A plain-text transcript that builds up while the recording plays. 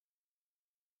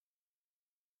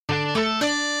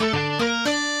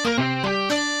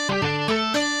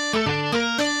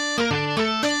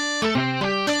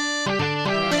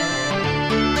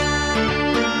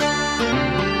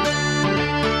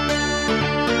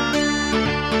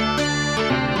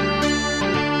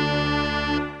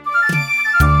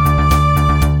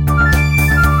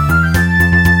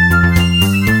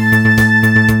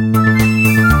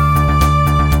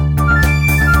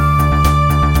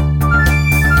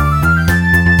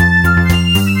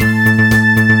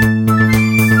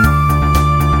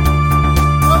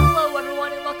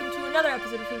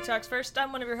First,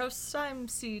 I'm one of your hosts. I'm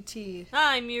CT.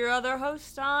 I'm your other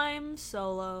host. I'm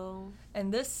Solo.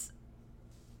 And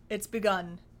it's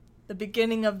begun. The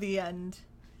beginning of the end.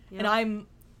 Yep. And I'm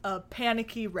a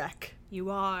panicky wreck.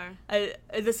 You are.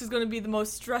 This is going to be the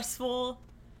most stressful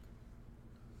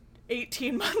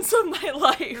 18 months of my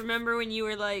life. Remember when you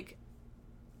were like,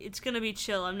 it's going to be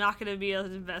chill. I'm not going to be as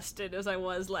invested as I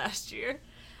was last year.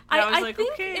 And I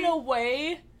think okay. in a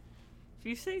way, if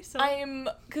you say so.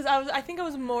 I think I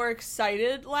was more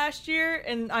excited last year,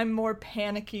 and I'm more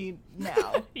panicky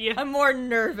now. Yeah. I'm more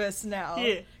nervous now.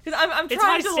 Yeah. Because I'm It's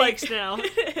trying high to, like... stakes now.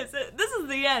 It is. This is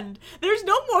the end. There's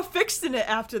no more fixing it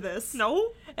after this.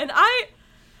 No? And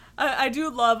I do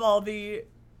love all the...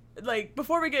 Like,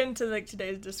 before we get into, like,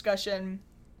 today's discussion,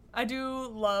 I do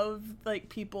love, like,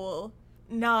 people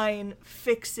 9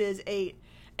 fixes 8.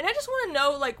 And I just want to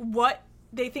know, like, what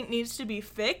they think needs to be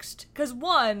fixed. Because,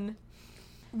 one,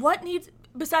 what needs...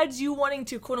 Besides you wanting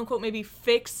to, quote-unquote, maybe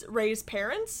fix Rey's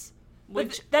parents?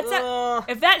 Which...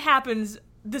 If that happens,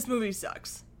 this movie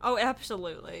sucks. Oh,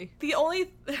 absolutely. The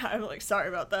only... I'm, like, sorry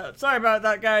about that. Sorry about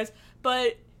that, guys.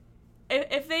 But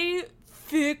if they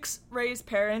fix Rey's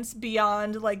parents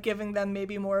beyond, like, giving them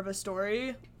maybe more of a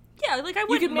story... Yeah, like, I You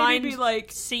wouldn't could maybe mind be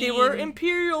like, seeing they were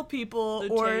Imperial people, the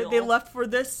or tale. they left for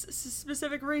this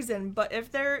specific reason. But if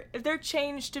they're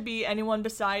changed to be anyone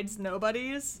besides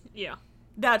nobodies, Yeah.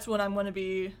 that's when I'm gonna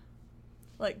be,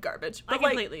 like, garbage. But, I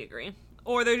completely agree.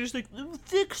 Or they're just like,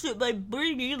 fix it by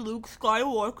bringing Luke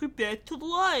Skywalker back to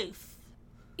life.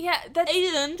 yeah, that's...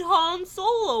 And Han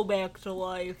Solo back to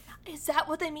life. Is that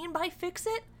what they mean by fix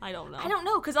it? I don't know. I don't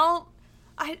know, because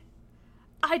I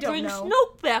don't Bring know.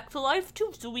 Snoke back to life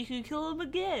too, so we can kill him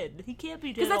again. He can't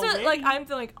be dead Because that's what, already. like, I'm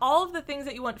feeling, like, all of the things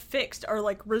that you want fixed are,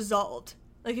 like, resolved.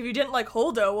 Like, if you didn't like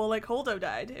Holdo, well, like, Holdo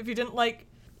died. If you didn't like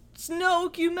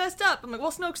Snoke, you messed up. I'm like,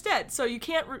 well, Snoke's dead, so you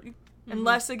can't,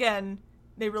 unless, again,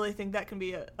 they really think that can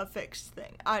be a fixed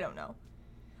thing. I don't know.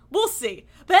 We'll see.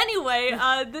 But anyway,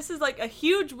 this is, like, a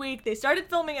huge week. They started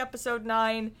filming episode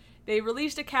 9. They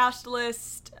released a cast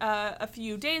list a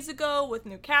few days ago with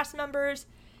new cast members,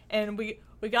 and we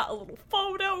got a little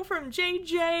photo from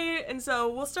JJ, and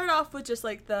so we'll start off with just,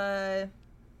 like, the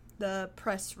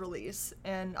press release,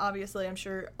 and obviously I'm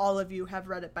sure all of you have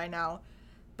read it by now,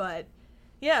 but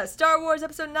yeah, Star Wars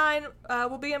Episode 9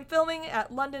 will begin filming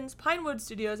at London's Pinewood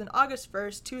Studios on August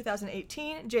 1st,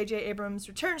 2018. J.J. Abrams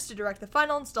returns to direct the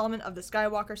final installment of the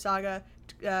Skywalker saga.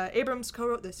 Abrams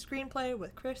co-wrote the screenplay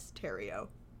with Chris Terrio.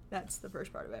 That's the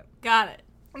first part of it. Got it.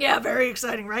 Yeah, very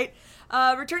exciting, right?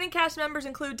 Returning cast members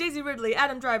include Daisy Ridley,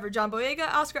 Adam Driver, John Boyega,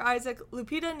 Oscar Isaac,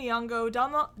 Lupita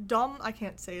Nyong'o, I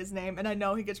can't say his name, and I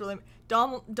know he gets really...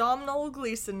 Domhnall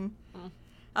Gleeson,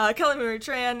 Kelly Marie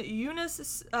Tran,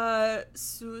 Eunice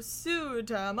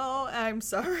Suotamo, I'm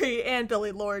sorry, and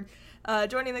Billy Lord.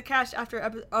 Joining the cast of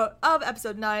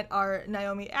Episode 9 are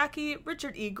Naomi Ackie,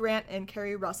 Richard E. Grant, and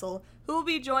Kerry Russell, who will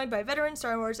be joined by veteran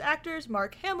Star Wars actors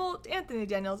Mark Hamill, Anthony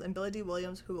Daniels, and Billy D.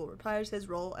 Williams, who will reprise his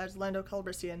role as Lando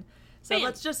Calrissian. So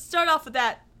let's just start off with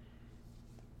that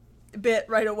bit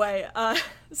right away.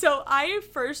 So I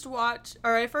first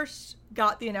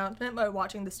got the announcement by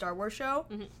watching the Star Wars show,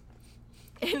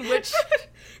 in which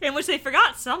they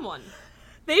forgot someone.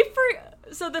 they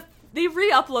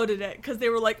re-uploaded it because they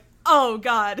were like, oh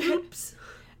god, oops.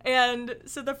 And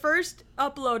so the first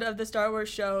upload of the Star Wars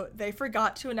show, they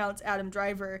forgot to announce Adam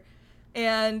Driver.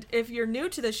 And if you're new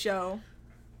to the show,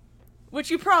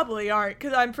 which you probably aren't,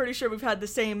 because I'm pretty sure we've had the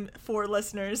same 4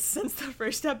 listeners since the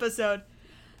first episode.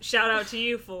 Shout out to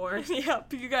you 4.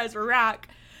 Yep, you guys were rack.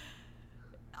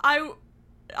 I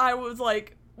was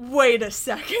like, wait a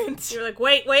second. You're like,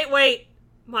 wait,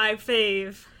 my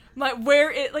fave. I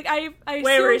Where is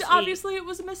assumed he? obviously it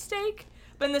was a mistake,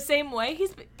 but in the same way,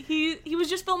 he was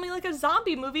just filming like a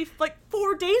zombie movie like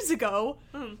 4 days ago.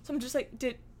 So I'm just like,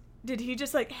 did he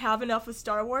just like have enough of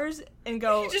Star Wars and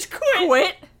go He just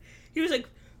quit? He was like,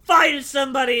 find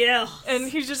somebody else. And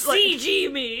he's just like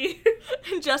CG me.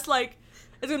 and just like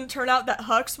it's gonna turn out that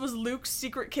Hux was Luke's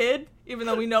secret kid, even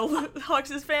though we know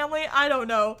Hux's family. I don't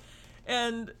know,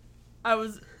 and I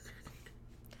was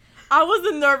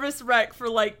a nervous wreck for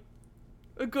like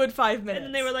a good 5 minutes. And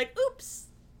then they were like, oops.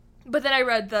 But then I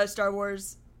read the Star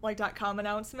Wars .com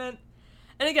announcement.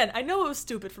 And again, I know it was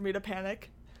stupid for me to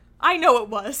panic. I know it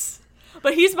was.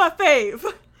 But he's my fave.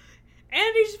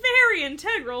 And he's very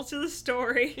integral to the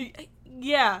story.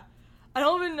 Yeah. I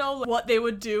don't even know what they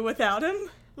would do without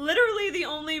him. Literally the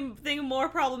only thing more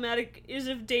problematic is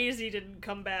if Daisy didn't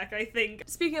come back, I think.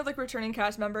 Speaking of like returning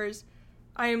cast members,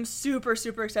 I am super,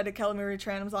 super excited Kelly Marie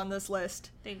Tran was on this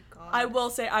list. Thank God. I will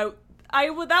say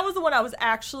that was the one I was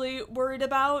actually worried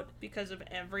about. Because of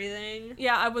everything.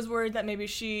 Yeah, I was worried that maybe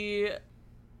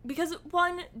because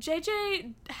one,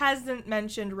 JJ hasn't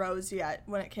mentioned Rose yet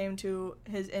when it came to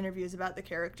his interviews about the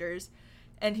characters.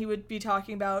 And he would be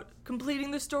talking about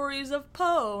completing the stories of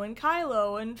Poe and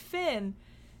Kylo and Finn.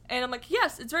 And I'm like,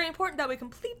 yes, it's very important that we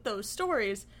complete those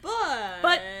stories.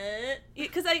 But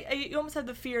because I almost have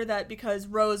the fear that because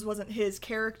Rose wasn't his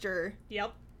character.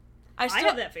 Yep. I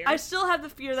have that fear. I still have the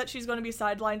fear that she's going to be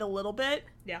sidelined a little bit.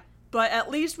 Yeah. But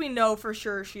at least we know for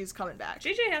sure she's coming back.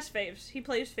 JJ has faves. He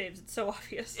plays faves. It's so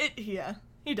obvious. Yeah,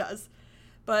 he does.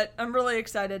 But I'm really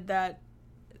excited that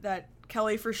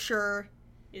Kelly for sure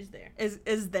is there.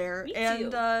 Is there. Me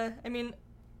and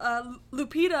too.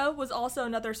 Lupita was also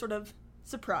another sort of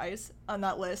surprise on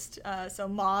that list. So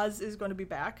Maz is going to be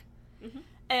back. Mm-hmm.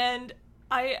 And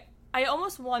I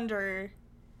almost wonder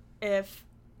if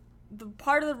the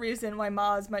part of the reason why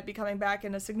Maz might be coming back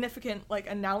in a significant like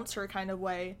announcer kind of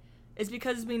way is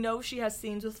because we know she has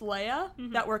scenes with Leia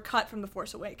that were cut from The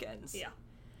Force Awakens. Yeah.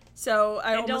 So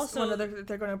I And almost also, wonder if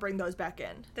they're going to bring those back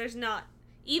in. There's not,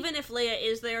 even if Leia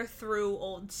is there through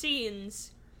old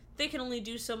scenes, they can only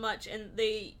do so much, and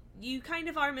you kind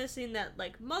of are missing that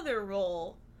like mother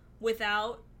role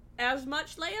without as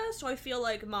much Leia. So I feel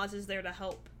like Maz is there to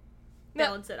help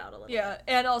balance it out a little. Yeah, bit.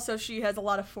 and also she has a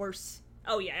lot of Force.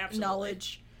 Oh yeah, absolutely.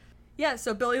 Knowledge. Yeah,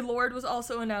 so Billie Lourd was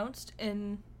also announced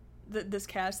in this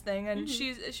cast thing, and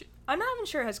I'm not even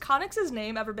sure, has Connix's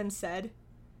name ever been said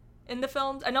in the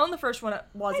films? I know in the first one it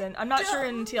wasn't. I'm not sure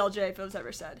in TLJ if it was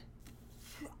ever said.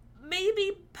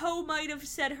 Maybe Poe might have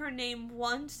said her name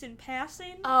once in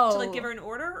passing to like give her an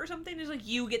order or something. It's like,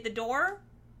 you get the door.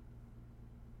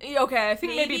 Okay, I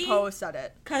think maybe Poe said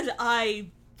it. Because I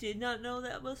did not know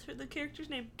that was the character's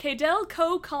name. Cadell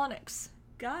Ko Connix.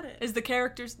 Got it. Is the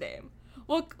character's name.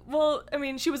 Well, I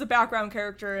mean, she was a background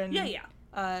character in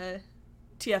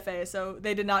TFA, so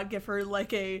they did not give her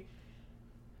like a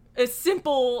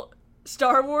simple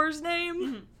Star Wars name.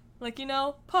 Mm-hmm. Like,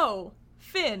 Poe,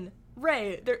 Finn,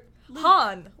 Rey,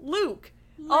 Han, Luke.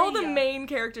 Leia. All the main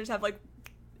characters have like,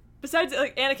 besides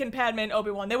like Anakin, Padme, and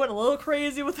Obi-Wan, they went a little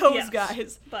crazy with those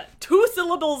guys. But 2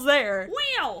 syllables there.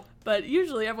 Wow. But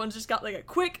usually everyone's just got like a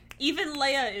quick. Even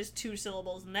Leia is 2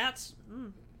 syllables, and that's.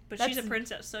 But she's a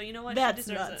princess, so you know what? That's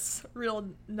she deserves nuts. Real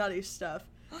nutty stuff.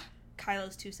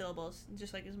 Kylo's 2 syllables,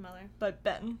 just like his mother. But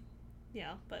Ben.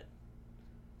 Yeah, but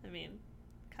I mean,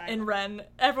 Kylo. And Ren.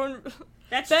 Everyone.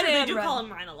 That's Ben true. They and do Ren. call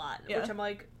him Ren a lot, Yeah. which I'm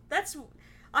like,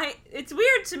 it's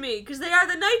weird to me because they are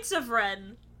the Knights of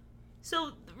Ren.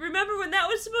 So remember when that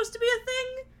was supposed to be a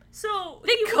thing? So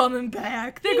they're coming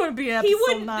back. They're going to be episode 9. He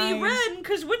wouldn't be Ren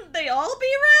because wouldn't they all be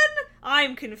Ren?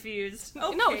 I'm confused.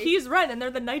 Okay. No, he's Ren, and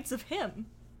they're the Knights of him.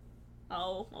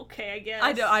 Oh, okay, I guess.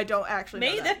 I don't actually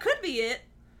know that could be it.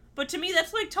 But to me,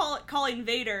 that's like calling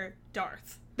Vader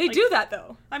Darth. They do that,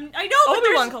 though. I know,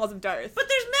 Obi-Wan calls him Darth. But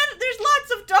there's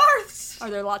lots of Darths! Are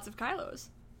there lots of Kylos?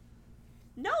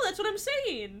 No, that's what I'm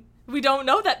saying. We don't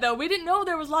know that, though. We didn't know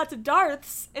there was lots of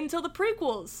Darths until the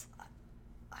prequels.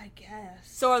 I guess.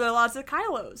 So are there lots of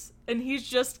Kylos? And he's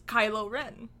just Kylo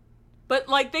Ren. But,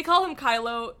 like, they call him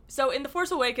Kylo. So in The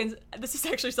Force Awakens, this is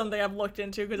actually something I've looked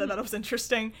into because I thought it was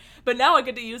interesting. But now I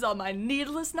get to use all my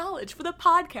needless knowledge for the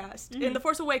podcast. Mm-hmm. In The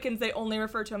Force Awakens, they only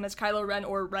refer to him as Kylo Ren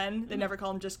or Ren. They never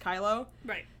call him just Kylo.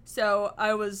 Right. So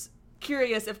I was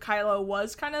curious if Kylo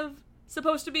was kind of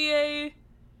supposed to be a,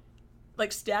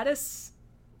 like, status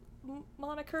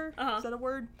moniker? Uh-huh. Is that a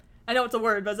word? I know it's a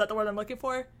word, but is that the word I'm looking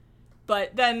for?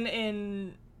 But then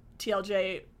in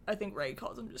TLJ, I think Rey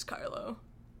calls him just Kylo.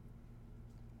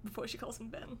 Before she calls him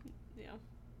Ben. Yeah.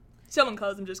 Someone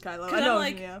calls him just Kylo. I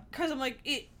know. Because I'm like,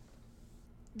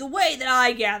 the way that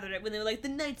I gathered it when they were like, the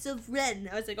Knights of Ren,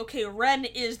 I was like, okay, Ren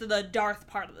is the Darth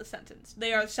part of the sentence.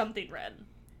 They are something Ren.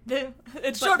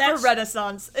 It's short for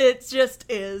Renaissance. It just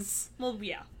is. Well,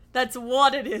 yeah. That's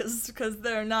what it is, because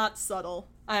they're not subtle.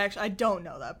 I don't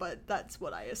know that, but that's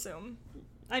what I assume.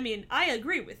 I mean, I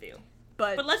agree with you.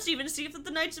 But let's even see if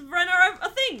the Knights of Ren are a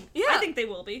thing. Yeah. I think they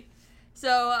will be.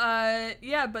 So,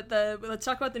 let's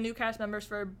talk about the new cast members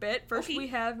for a bit. First, we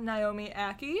have Naomi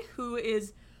Ackie, who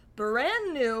is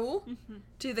brand new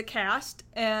to the cast,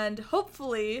 and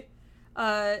hopefully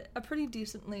a pretty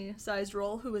decently sized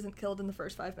role who isn't killed in the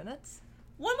first 5 minutes.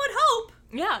 One would hope!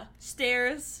 Yeah.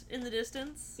 Stairs in the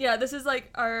distance. Yeah, this is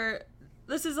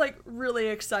really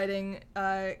exciting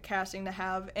casting to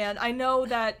have, and I know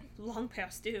that... long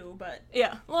past due, but...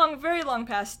 Yeah, very long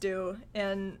past due,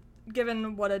 and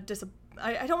given what I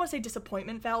don't want to say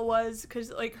disappointment Val was,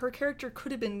 because, like, her character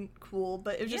could have been cool,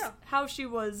 but it was just how she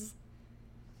was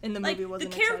in the movie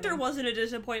wasn't the character exciting. wasn't a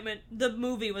disappointment. The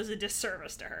movie was a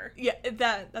disservice to her. Yeah,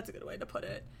 that's a good way to put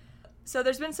it. So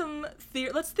there's been some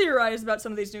let's theorize about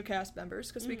some of these new cast members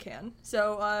because we can.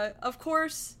 So of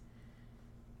course,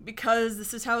 because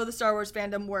this is how the Star Wars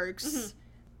fandom works,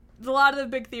 a lot of the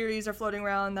big theories are floating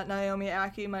around that Naomi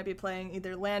Ackie might be playing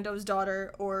either Lando's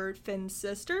daughter or Finn's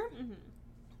sister.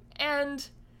 And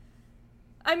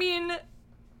I mean,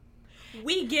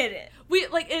 we get it. We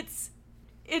like it's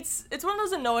one of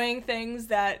those annoying things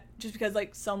that just because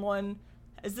like someone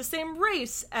is the same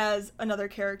race as another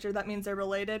character, that means they're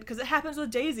related, because it happens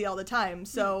with Daisy all the time.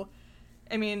 So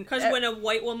I mean, because when a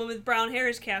white woman with brown hair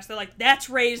is cast, they're like, that's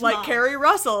Rey's like mom. Carrie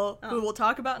Russell, who we'll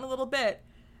talk about in a little bit.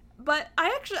 But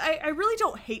I really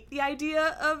don't hate the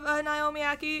idea of Naomi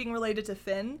Ackie being related to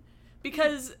Finn,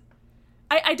 because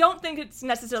I don't think it's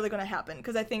necessarily going to happen,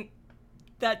 because I think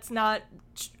that's not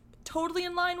totally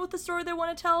in line with the story they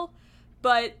want to tell.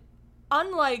 But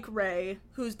unlike Rey,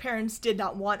 whose parents did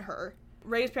not want her,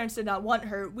 Rey's parents did not want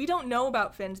her, we don't know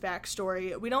about Finn's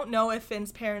backstory. We don't know if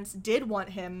Finn's parents did want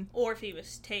him. Or if he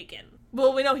was taken.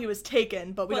 Well, we know he was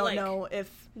taken, but we don't know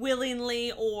if...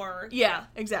 willingly or... Yeah,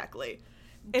 exactly.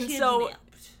 And kidnapped. so,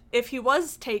 if he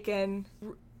was taken,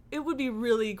 it would be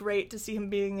really great to see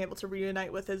him being able to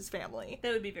reunite with his family.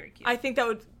 That would be very cute. I think that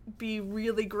would be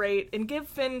really great, and give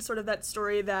Finn sort of that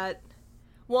story that...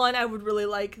 One, I would really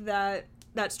like that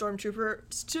stormtrooper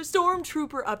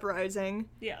uprising.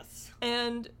 Yes.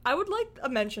 And I would like a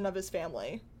mention of his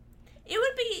family. It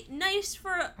would be nice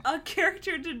for a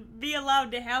character to be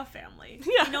allowed to have family.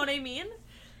 Yeah. You know what I mean?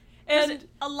 And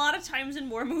a lot of times in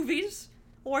war movies,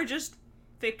 or just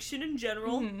fiction in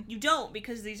general, you don't,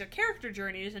 because these are character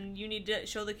journeys, and you need to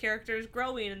show the characters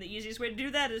growing, and the easiest way to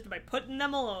do that is by putting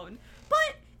them alone.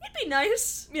 But it'd be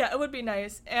nice. Yeah, it would be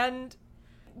nice. And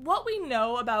what we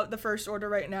know about the First Order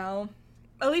right now,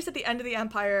 at least at the end of the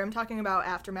Empire, I'm talking about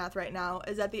Aftermath right now,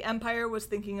 is that the Empire was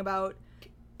thinking about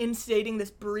instating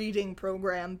this breeding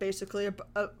program, basically,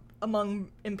 among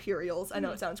Imperials. I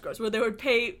know it sounds gross, where they would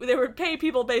pay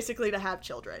people basically to have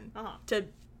children, to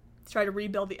try to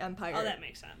rebuild the Empire. Oh, that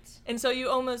makes sense. And so you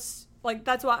almost, like,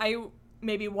 that's why I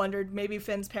maybe wondered, maybe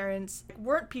Finn's parents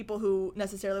weren't people who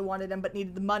necessarily wanted him, but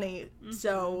needed the money,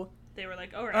 so... They were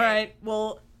like, all right,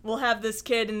 we'll have this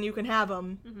kid and you can have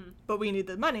him, but we need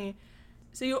the money.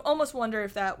 So you almost wonder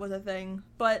if that was a thing.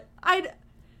 But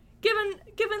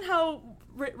given how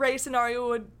Rey's scenario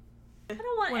would... I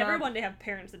don't want everyone to have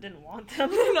parents that didn't want them.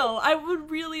 No, I would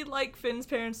really like Finn's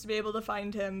parents to be able to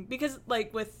find him. Because,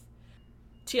 like, with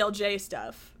TLJ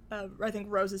stuff, I think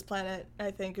Rose's Planet,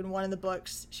 in one of the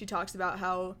books, she talks about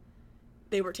how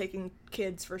they were taking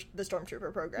kids for the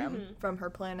Stormtrooper program from her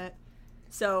planet.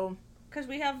 So... Because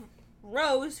we have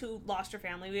Rose, who lost her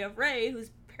family. We have Rey,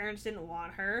 whose parents didn't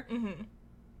want her.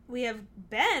 We have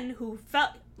Ben, who felt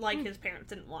like his parents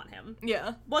didn't want him.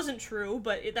 Yeah. Wasn't true,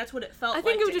 but that's what it felt like. I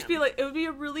think it would just be like, it would be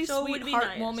a really sweet,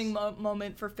 heartwarming nice.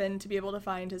 Moment for Finn to be able to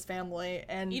find his family.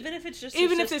 And even if it's just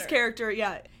even if this character,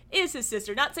 is his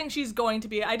sister. Not saying she's going to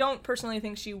be. I don't personally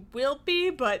think she will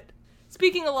be, but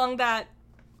speaking along that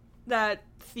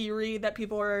theory that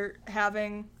people are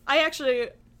having, I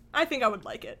think I would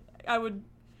like it.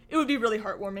 It would be really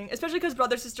heartwarming, especially because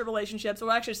brother-sister relationships, or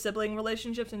actually sibling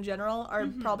relationships in general, are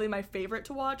probably my favorite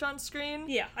to watch on screen.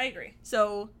 Yeah, I agree.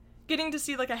 So, getting to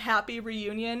see, like, a happy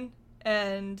reunion,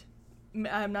 and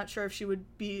I'm not sure if she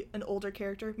would be an older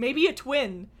character. Maybe a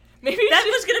twin. Maybe that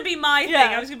was gonna be my thing.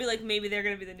 I was gonna be like, maybe they're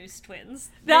gonna be the new twins.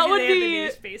 That would be the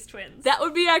new space twins. That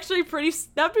would be actually pretty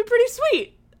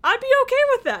sweet. I'd be okay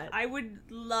with that. I would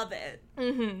love it.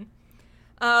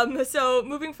 So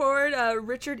moving forward,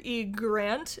 Richard E.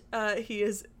 Grant, he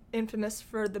is infamous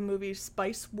for the movie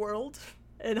Spice World,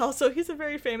 and also he's a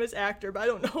very famous actor, but I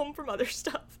don't know him from other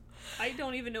stuff. I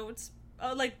don't even know it's,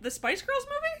 like, the Spice Girls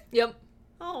movie? Yep.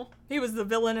 Oh. He was the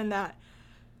villain in that.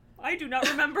 I do not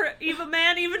remember Eva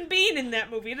Mann even being in that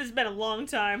movie. It has been a long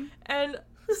time. And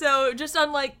so, just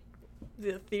unlike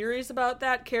the theories about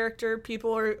that character,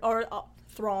 people are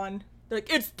Thrawn. They're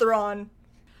like, it's Thrawn.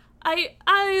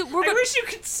 I wish you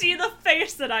could see the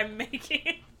face that I'm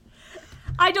making.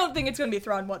 I don't think it's going to be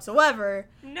Thrawn whatsoever.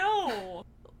 No.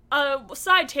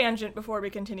 Side tangent before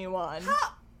we continue on.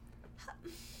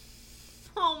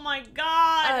 Oh my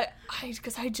god.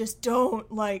 Because I just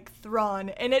don't like Thrawn.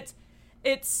 And it's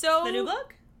so... The new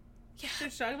book? Yeah. What you're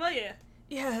talking about? Yeah.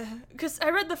 Yeah. Because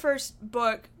I read the first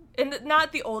book, and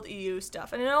not the old EU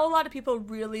stuff. And I know a lot of people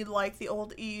really like the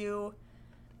old EU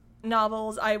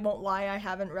novels. I won't lie, I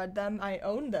haven't read them. I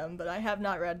own them, but I have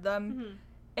not read them.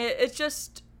 It's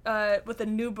just, with the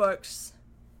new books,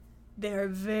 they're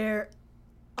very,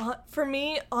 for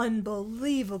me,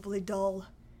 unbelievably dull.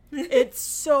 It's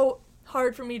so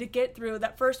hard for me to get through.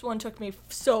 That first one took me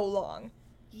so long.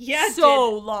 Yeah, so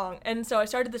long. And so I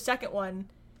started the second one,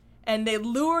 and they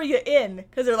lure you in,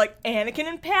 because they're like, Anakin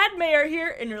and Padme are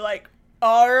here, and you're like,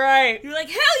 alright. You're like,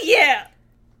 hell yeah!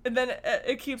 And then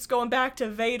it keeps going back to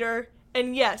Vader.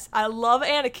 And yes, I love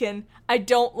Anakin. I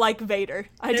don't like Vader.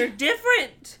 They're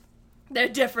different. They're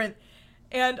different.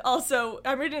 And also,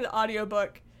 I'm reading the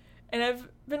audiobook, and I've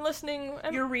been listening.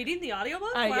 You're reading the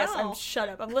audiobook? Wow. Yes, shut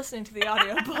up. I'm listening to the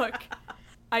audiobook.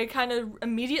 I kind of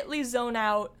immediately zone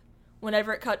out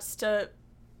whenever it cuts to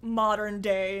modern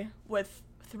day with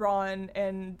Thrawn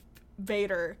and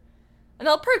Vader. And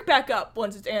I'll perk back up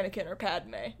once it's Anakin or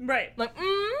Padme. Right. I'm like, okay.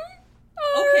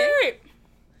 Right.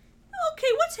 Okay,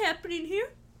 what's happening here?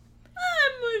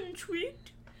 I'm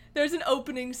intrigued. There's an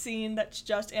opening scene that's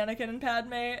just Anakin and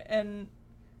Padme, and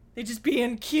they just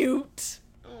being cute.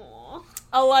 Aww.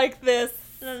 I like this.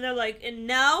 And they're like, and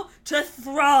now to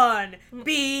Thrawn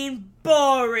being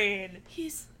boring.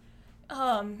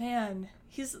 Oh man,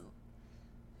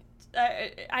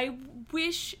 I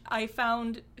wish I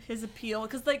found his appeal,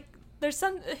 because like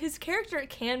his character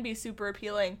can be super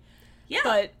appealing. Yeah,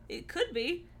 but it could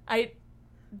be.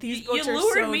 These books you are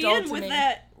lured so me dull in to with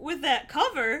me. with that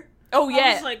cover. Oh yeah,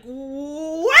 I was like,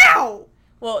 wow.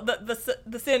 Well,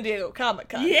 the San Diego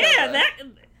Comic-Con. Yeah, cover. that.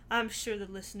 I'm sure the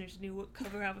listeners knew what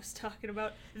cover I was talking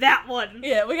about. That one.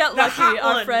 Yeah, we got The lucky. hot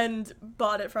Our one. friend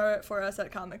bought it for us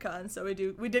at Comic-Con, so we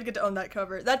did get to own that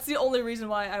cover. That's the only reason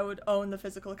why I would own the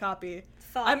physical copy.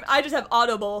 I just have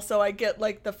Audible, so I get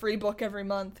like the free book every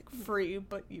month, free,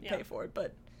 but you pay for it.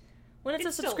 But when it's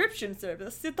a subscription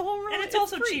service, the whole and it's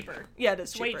also free. cheaper. Yeah, it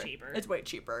is cheaper. Way cheaper. It's way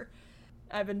cheaper.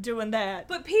 I've been doing that.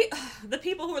 But the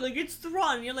people who are like, it's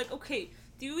Thrawn, you're like, okay,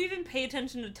 do you even pay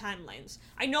attention to timelines?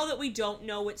 I know that we don't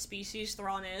know what species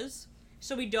Thrawn is,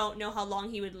 so we don't know how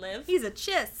long he would live. He's a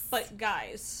chiss. But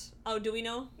guys, do we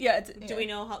know? Yeah. Do we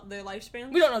know how their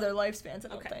lifespans? We don't know their lifespans, I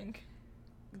don't think.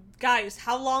 Guys,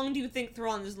 how long do you think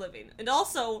Thrawn is living? And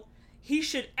also, he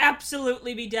should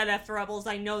absolutely be dead after Rebels.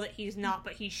 I know that he's not,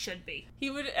 but he should be. He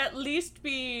would at least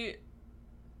be...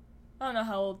 I don't know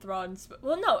how old Thrawn's...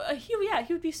 Well, no, he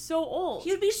would be so old. He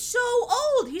would be so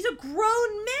old! He's a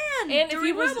grown man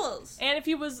during Rebels. And if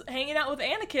he was hanging out with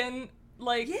Anakin,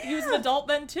 like, he was an adult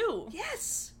then, too.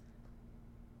 Yes!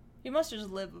 He must have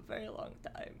just lived a very long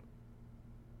time.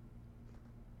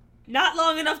 Not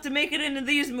long enough to make it into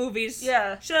these movies.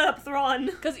 Yeah. Shut up, Thrawn.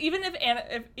 Because even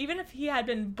if he had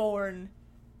been born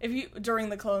during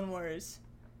the Clone Wars,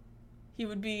 he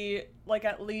would be like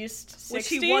at least 60. Which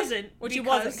he wasn't. Which he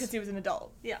wasn't because he was an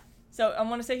adult. Yeah. So I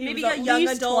want to say he maybe was a at young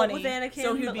least adult 20, with Anakin.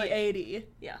 so he'd be like, 80.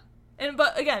 Yeah.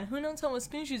 But again, who knows how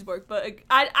species work? But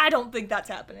I don't think that's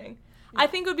happening. I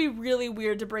think it would be really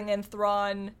weird to bring in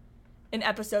Thrawn in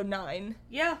Episode 9.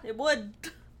 Yeah, it would.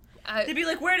 They'd be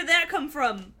like, where did that come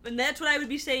from? And that's what I would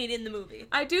be saying in the movie.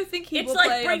 I do think he will like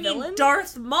play a bringing villain.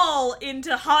 Darth Maul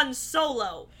into Han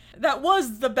Solo. That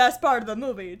was the best part of the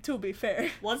movie, to be fair.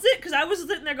 Was it? Because I was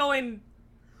sitting there going,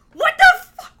 what the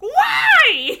fuck?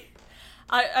 Why?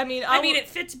 I mean, it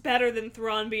fits better than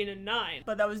Thrawn being in 9.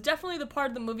 But that was definitely the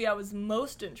part of the movie I was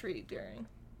most intrigued during.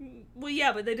 Well,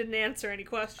 yeah, but they didn't answer any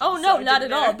questions. Oh, no, so not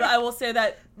at all. But I will say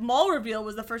that Maul reveal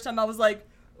was the first time I was like,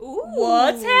 ooh,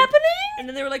 what's happening? And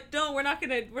then they were like, no, we're not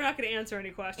gonna answer any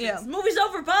questions. Yeah. The movie's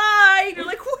over, bye! And you're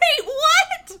like, wait,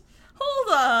 what?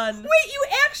 Hold on. Wait, you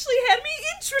actually had me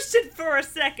interested for a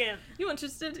second. You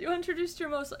introduced your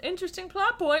most interesting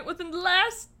plot point within the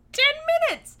last 10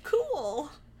 minutes.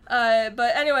 Cool.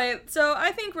 But anyway, so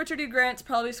I think Richard E. Grant's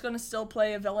probably going to still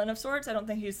play a villain of sorts. I don't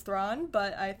think he's Thrawn,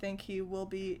 but I think he will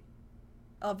be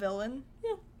a villain.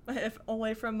 Yeah. If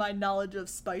only from my knowledge of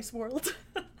Spice World.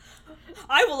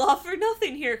 I will offer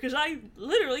nothing here, because I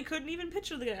literally couldn't even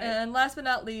picture the guy. And last but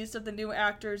not least of the new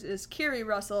actors is Kiri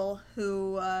Russell,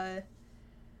 who,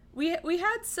 we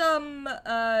had some,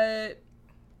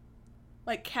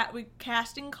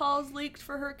 casting calls leaked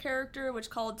for her character, which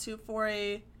called for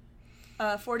a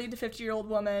 40 to 50-year-old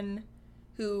woman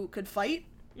who could fight.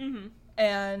 Mm-hmm.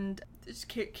 And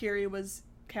Kiri was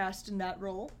cast in that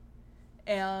role.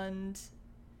 And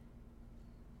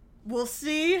we'll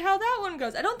see how that one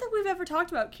goes. I don't think we've ever talked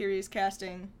about Kiri's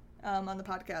casting on the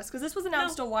podcast, because this was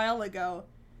announced a while ago.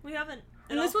 We haven't.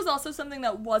 And this was also something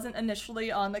that wasn't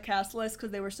initially on the cast list,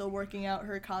 because they were still working out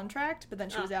her contract, but then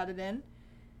she was added in.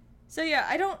 So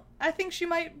yeah, I think she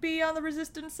might be on the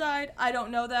Resistance side. I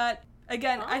don't know that.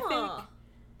 Again, I think...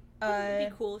 It would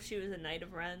be cool if she was a Knight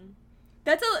of Ren.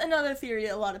 That's another theory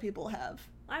a lot of people have.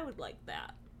 I would like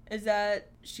that. Is that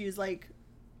she's, like,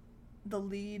 the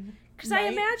lead. Because I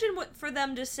imagine for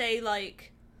them to say,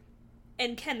 like,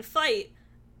 and can fight,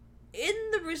 in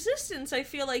the Resistance, I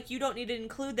feel like you don't need to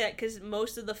include that because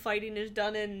most of the fighting is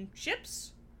done in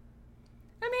ships.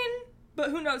 I mean, but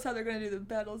who knows how they're going to do the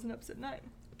battles in episode 9.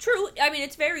 True. I mean,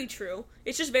 it's very true.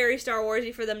 It's just very Star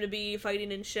Warsy for them to be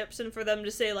fighting in ships and for them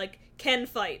to say, like, can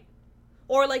fight.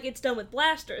 Or, like, it's done with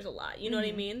blasters a lot, you know what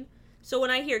I mean? So when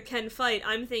I hear can fight,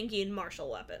 I'm thinking martial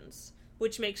weapons,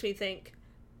 which makes me think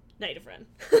Knight of Ren.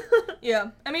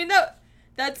 Yeah. I mean,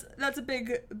 that's a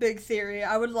big theory.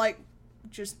 I would like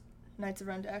just Knights of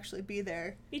Ren to actually be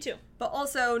there. Me too. But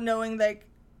also knowing, like,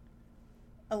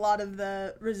 a lot of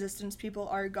the Resistance people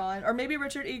are gone. Or maybe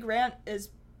Richard E. Grant is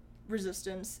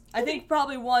Resistance. I think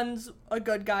probably one's a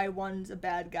good guy, one's a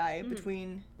bad guy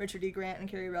between Richard E. Grant and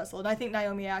Kerry Russell. And I think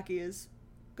Naomi Ackie is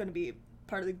going to be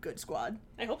part of the good squad.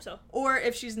 I hope so. Or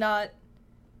if she's not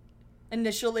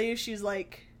initially, she's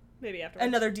like Maybe afterwards.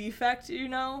 another defect, you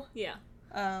know? Yeah.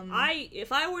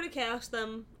 If If I were to cast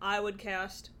them, I would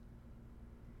cast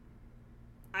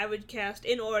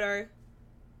in order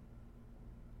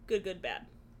good, bad.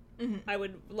 Mm-hmm. I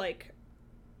would like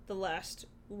the last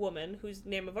woman whose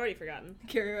name I've already forgotten.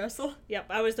 Kerry Russell. Yep,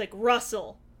 I was like,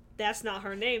 Russell. That's not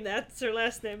her name, that's her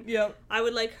last name. Yep. I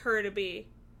would like her to be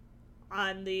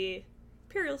on the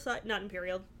Imperial side, not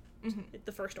Imperial,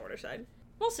 the First Order side.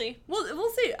 We'll see.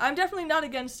 We'll see. I'm definitely not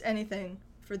against anything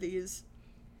for these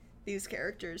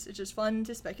characters. It's just fun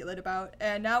to speculate about.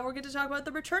 And now we're going to talk about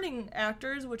the returning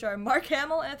actors, which are Mark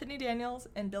Hamill, Anthony Daniels,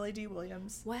 and Billy Dee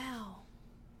Williams. Wow.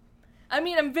 I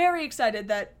mean, I'm very excited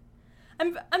that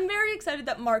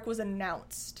Mark was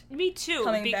announced. Me too,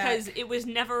 because it was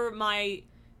never my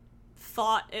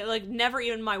thought, never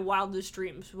even my wildest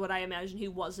dreams would I imagine he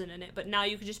wasn't in it. But now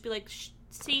you could just be like,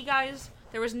 see, guys,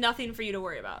 there was nothing for you to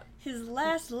worry about. His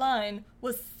last line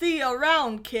was, "See you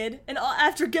around, kid," and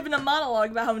after giving a monologue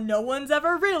about how no one's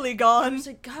ever really I gone. was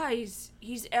like, guys,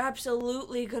 he's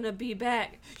absolutely gonna be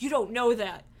back. You don't know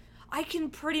that. I can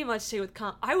pretty much say with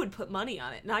I would put money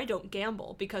on it, and I don't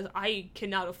gamble because I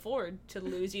cannot afford to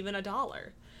lose even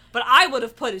 $1. But I would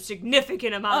have put a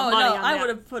significant amount of money on that. I would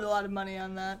have put a lot of money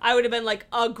on that. I would have been like,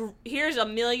 here's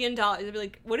 $1 million. I'd be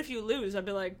like, what if you lose? I'd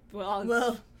be like,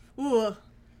 Well, ooh,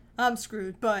 I'm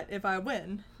screwed, but if I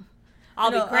win, I'll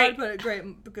be great. I would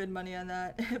put good money on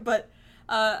that. But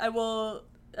I will,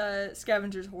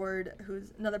 Scavengers Horde,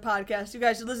 who's another podcast you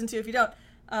guys should listen to if you don't,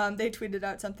 they tweeted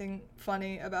out something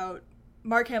funny about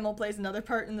Mark Hamill plays another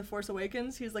part in The Force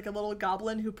Awakens. He's like a little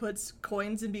goblin who puts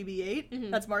coins in BB-8.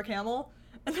 Mm-hmm. That's Mark Hamill.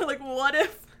 And they're like, what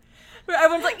if...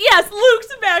 Everyone's like, yes,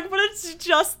 Luke's back, but it's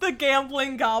just the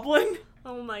gambling goblin.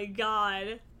 Oh my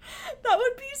god. That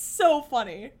would be so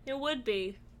funny. It would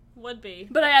be. Would be.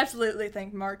 But I absolutely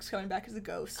think Mark's coming back as a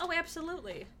ghost. Oh,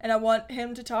 absolutely. And I want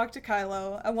him to talk to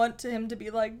Kylo. I want him to be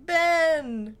like,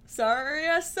 Ben, sorry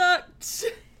I sucked.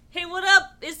 Hey, what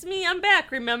up? It's me, I'm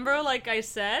back, remember? Like I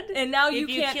said. And now If you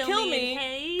can't kill me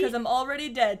hey. because I'm already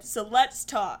dead, so let's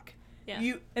talk.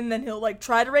 Yeah. And then he'll like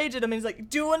try to rage at him and he's like,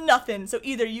 doing nothing. So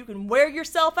either you can wear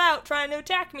yourself out trying to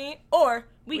attack me, or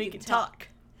we can talk.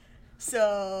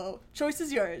 So, choice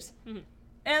is yours. Mm-hmm.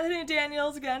 Anthony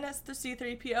Daniels, again, as the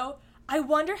C-3PO. I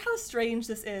wonder how strange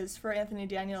this is for Anthony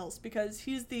Daniels, because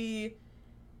he's the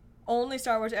only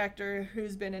Star Wars actor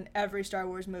who's been in every Star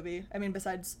Wars movie. I mean,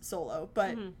 besides Solo.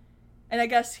 But, and I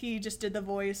guess he just did the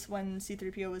voice when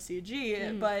C-3PO was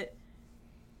CG, but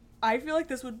I feel like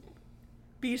this would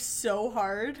be so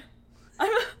hard.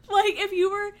 I'm like, if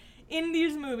you were in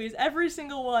these movies, every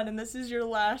single one, and this is your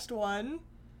last one,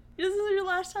 this is your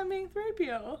last time being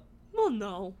 3PO. Well,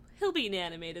 no. He'll be in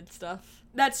animated stuff.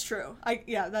 That's true.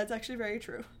 That's actually very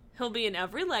true. He'll be in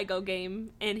every Lego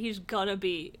game, and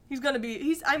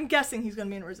I'm guessing he's gonna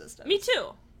be in Resistance. Me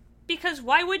too. Because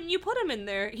why wouldn't you put him in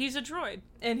there? He's a droid.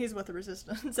 And he's with the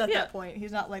Resistance at that point.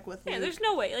 He's not like with Luke. Yeah, there's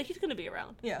no way. Like, he's gonna be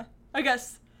around. Yeah. I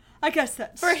guess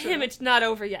that's For true. him, it's not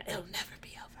over yet. It'll never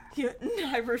be over.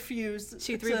 I refuse.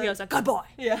 C-3PO's a good boy.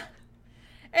 Yeah.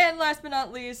 And last but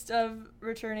not least of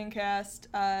returning cast,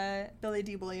 Billy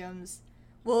Dee Williams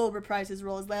will reprise his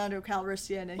role as Lando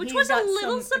Calrissian, and Which he's was a got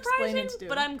little some explaining surprising, to do.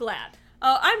 but I'm glad.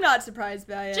 Oh, I'm not surprised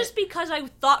by it. Just because I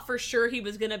thought for sure he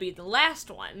was gonna be the last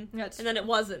one, That's and then it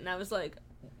wasn't, and I was like,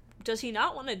 does he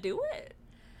not want to do it?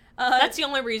 That's the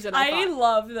only reason I thought.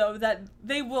 love, though, that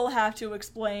they will have to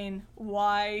explain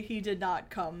why he did not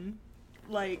come,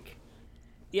 like,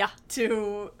 Yeah.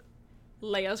 to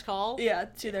Leia's call. Yeah,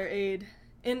 to their aid.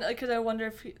 And because I wonder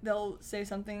if they'll say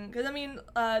something. Because, I mean,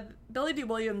 Billy Dee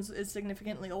Williams is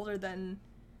significantly older than...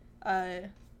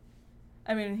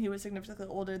 he was significantly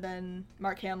older than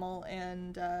Mark Hamill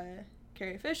and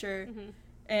Carrie Fisher. Mm-hmm.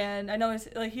 And I know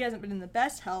he hasn't been in the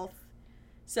best health.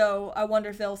 So I wonder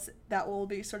if that will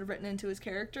be sort of written into his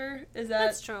character. Is that...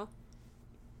 That's true.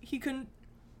 he couldn't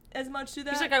as much do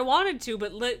that. He's like, I wanted to,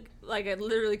 but like I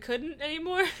literally couldn't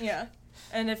anymore. Yeah.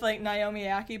 And if, like, Naomi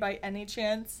Ackie, by any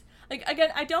chance... Like, again,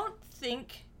 I don't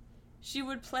think she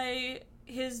would play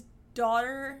his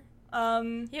daughter.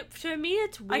 Yep, to me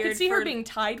it's weird. I could see her being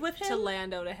tied with him. To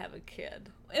Lando to have a kid.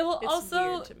 It will It's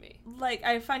also, weird to me. like,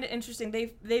 I find it interesting.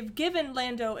 They've given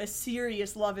Lando a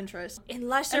serious love interest.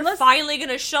 Unless they're finally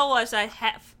gonna show us a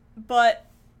half. But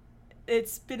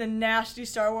it's been a nasty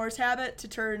Star Wars habit to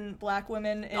turn black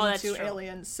women into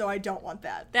aliens, so I don't want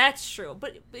that. That's true,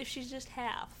 but if she's just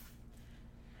half.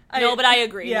 But I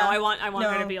agree. Yeah. No, I want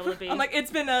her to be able to be. I'm like,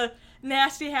 it's been a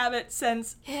nasty habit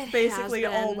since basically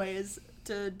always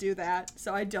to do that,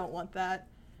 so I don't want that.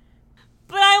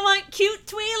 But I want cute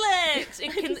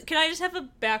Twi'leks! Can I just have a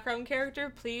background character,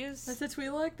 please? That's a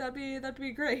Twi'lek? That'd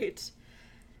be great.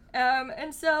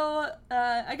 And so,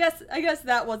 I guess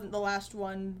that wasn't the last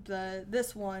one.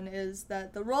 This one is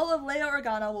that the role of Leia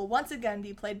Organa will once again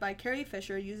be played by Carrie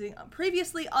Fisher using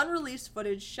previously unreleased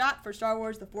footage shot for Star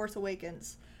Wars The Force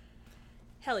Awakens.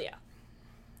 Hell yeah.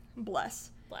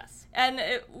 Bless. And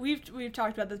we've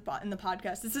talked about this in the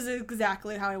podcast. This is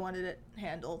exactly how I wanted it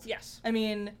handled. Yes. I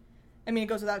mean, it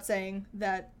goes without saying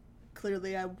that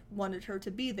clearly I wanted her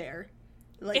to be there.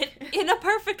 Like, in a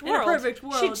perfect world,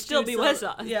 she'd still be with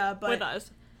us. Yeah, but with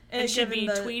us, and she'd be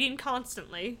tweeting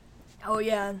constantly. Oh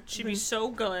yeah, she'd be so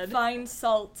good. Fine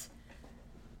salt.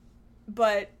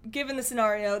 But given the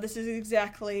scenario, this is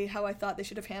exactly how I thought they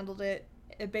should have handled it.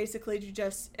 It basically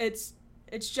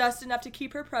it's just enough to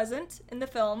keep her present in the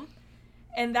film,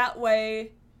 and that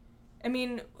way, I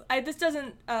mean, this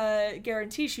doesn't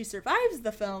guarantee she survives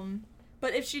the film,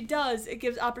 but if she does, it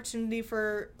gives opportunity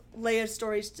for Leia's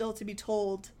story still to be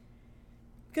told,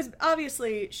 because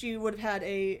obviously she would have had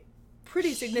a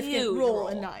pretty significant role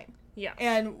in 9. Yeah,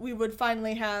 and we would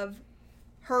finally have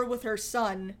her with her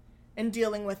son and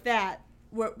dealing with that,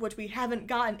 which we haven't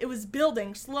gotten. It was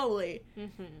building slowly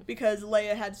because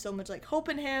Leia had so much like hope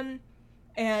in him,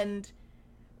 and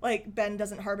like Ben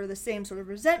doesn't harbor the same sort of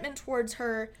resentment towards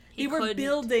her. They were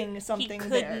building something there. He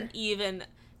couldn't even.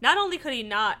 Not only could he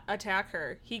not attack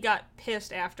her, he got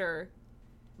pissed after.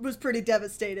 Was pretty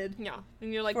devastated. Yeah,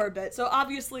 and you're like for a bit. So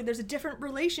obviously there's a different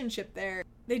relationship there.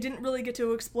 They didn't really get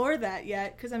to explore that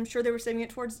yet because I'm sure they were saving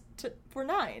it for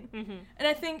 9. And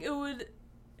I think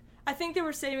they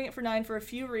were saving it for 9 for a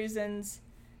few reasons.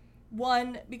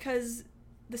 One, because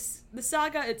the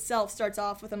saga itself starts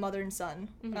off with a mother and son,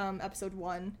 episode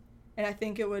 1, and I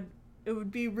think it would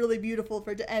be really beautiful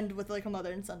for it to end with like a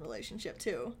mother and son relationship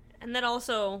too. And then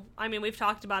also, I mean, we've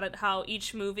talked about it, how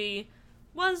each movie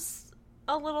was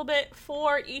a little bit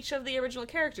for each of the original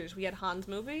characters. We had Han's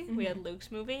movie, we had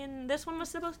Luke's movie, and this one was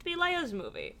supposed to be Leia's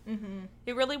movie.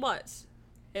 It really was.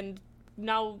 And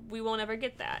now we won't ever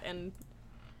get that. And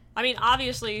I mean,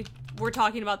 obviously, we're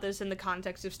talking about this in the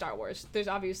context of Star Wars. There's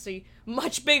obviously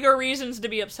much bigger reasons to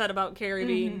be upset about Carrie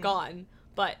being gone,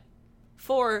 but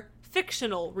for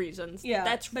fictional reasons,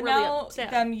 that's but really now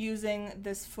upsetting. Them using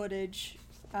this footage,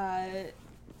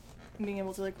 being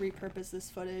able to like repurpose this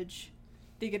footage,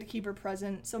 they get to keep her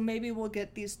present. So maybe we'll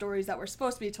get these stories that were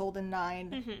supposed to be told in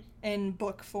 9 in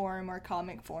book form or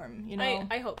comic form. You know,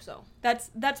 I hope so.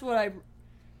 That's what I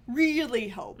really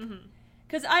hope.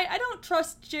 Because I don't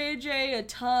trust JJ a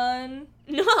ton.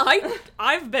 No,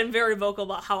 I've been very vocal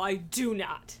about how I do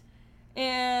not.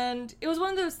 And it was one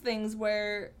of those things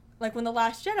where, like, when The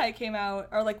Last Jedi came out,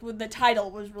 or, like, when the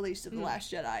title was released of The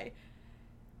Last Jedi,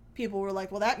 people were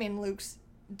like, well, that means Luke's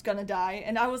gonna die.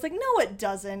 And I was like, no, it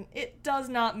doesn't. It does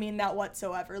not mean that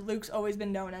whatsoever. Luke's always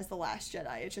been known as The Last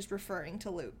Jedi. It's just referring to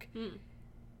Luke.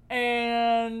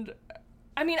 And,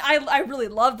 I mean, I really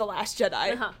love The Last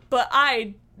Jedi, but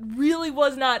I really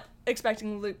was not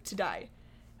expecting Luke to die.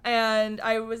 And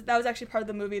that was actually part of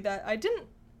the movie that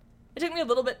it took me a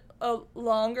little bit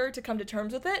longer to come to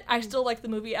terms with it. I still like the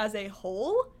movie as a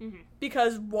whole,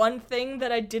 because one thing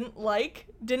that I didn't like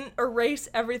didn't erase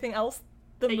everything else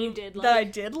that I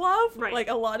did love, right. Like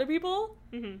a lot of people.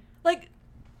 Like,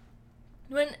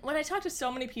 when I talk to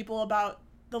so many people about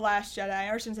The Last Jedi,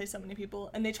 or I shouldn't say so many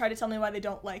people, and they try to tell me why they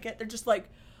don't like it, they're just like,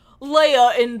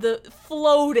 Leia in the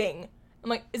floating. I'm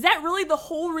like, is that really the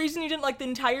whole reason you didn't like the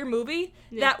entire movie?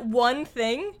 Yeah. That one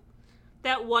thing?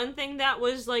 That one thing that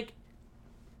was, like,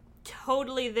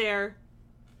 totally there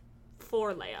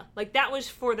for Leia. Like, that was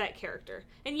for that character.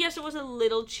 And yes, it was a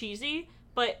little cheesy,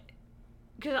 but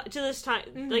cause to this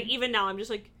time, like, even now, I'm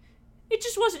just like, it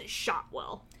just wasn't shot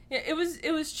well. Yeah, it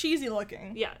was cheesy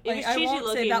looking. Yeah, it was cheesy looking. I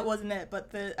won't say that wasn't it,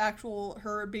 but the actual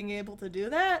her being able to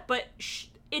do that. But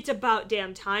it's about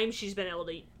damn time she's been able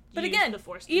to. But again,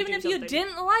 even if you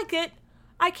didn't like it,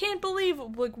 I can't believe,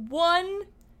 like, one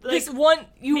like, this one,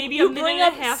 maybe you a minute bring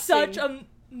and up a half such thing.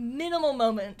 a minimal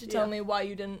moment to tell Yeah. me why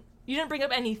you didn't bring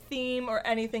up any theme or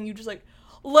anything. You just like,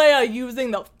 Leia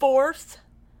using the Force?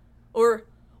 Or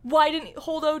why didn't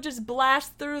Holdo just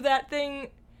blast through that thing? I'm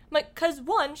like, cause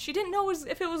one, she didn't know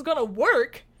if it was gonna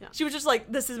work. Yeah. She was just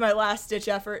like, this is my last ditch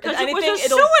effort. Because If it was anything, a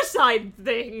suicide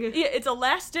thing. yeah, it's a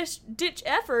last ditch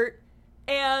effort,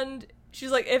 and she's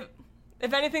like,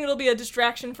 if anything, it'll be a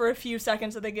distraction for a few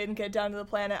seconds so they can get down to the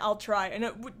planet. I'll try, and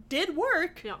it did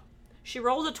work. Yeah. She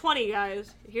rolled a 20,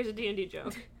 guys. Here's a D&D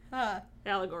joke. Ah,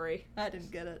 Allegory. I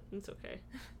didn't get it. It's okay.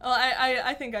 Oh,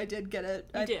 I think I did get it.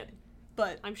 You did.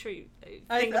 But I'm sure you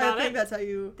I think about think it. that's how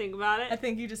you. Think about I it.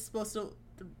 think you're just supposed to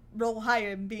roll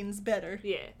higher and beans better.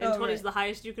 Yeah, and Oh, 20 is right. the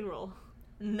highest you can roll.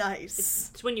 Nice.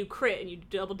 It's when you crit and you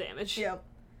do double damage. Yep.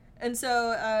 And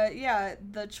so, yeah,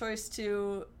 the choice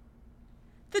to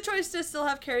still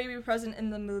have Carrie be present in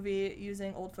the movie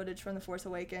using old footage from The Force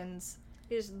Awakens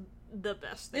Is the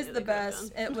best thing. is that the they could have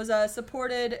best. done. It was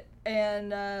supported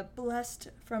and blessed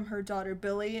from her daughter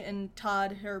Billy, and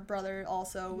Todd, her brother,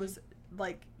 also was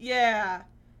like, yeah,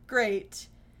 great.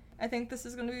 I think this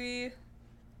is going to be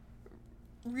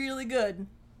really good.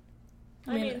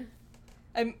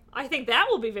 I think that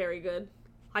will be very good.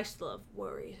 I still have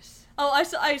worries. I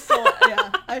still have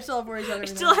worries about I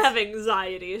everything still else. have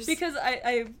anxieties. Because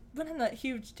I went on that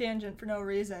huge tangent for no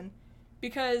reason.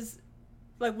 Because,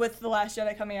 like, with The Last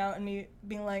Jedi coming out and me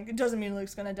being like, it doesn't mean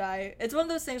Luke's gonna die. It's one of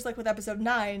those things, like, with Episode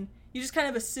 9, you just kind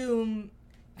of assume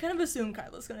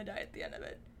Kylo's gonna die at the end of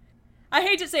it. I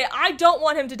hate to say it, I don't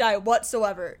want him to die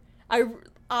whatsoever.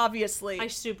 Obviously. I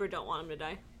super don't want him to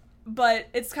die. But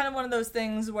it's kind of one of those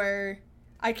things where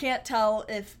I can't tell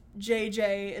if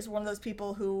JJ is one of those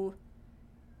people who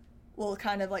will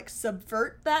kind of, like,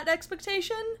 subvert that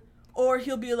expectation, or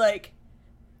he'll be like,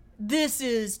 this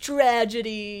is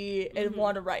tragedy, and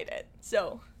want to write it.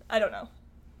 So, I don't know.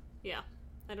 Yeah,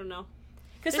 I don't know.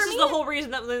 Because This is the whole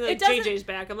reason that like, it doesn't- JJ's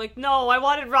back. I'm like, no, I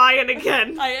wanted Ryan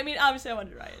again. I mean, obviously I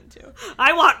wanted Ryan, too.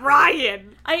 I want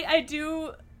Ryan. I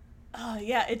do... Oh,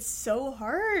 yeah, it's so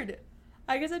hard.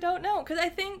 I guess I don't know. Because I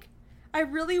think I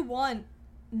really want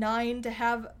 9 to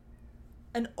have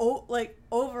an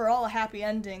overall happy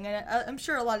ending. And I'm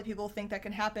sure a lot of people think that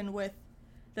can happen with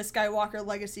the Skywalker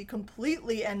legacy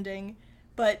completely ending.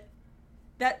 But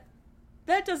that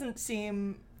doesn't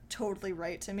seem totally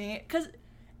right to me. Because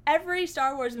every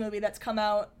Star Wars movie that's come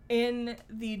out in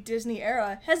the Disney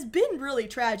era has been really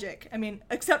tragic. I mean,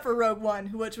 except for Rogue One,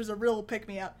 which was a real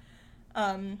pick-me-up.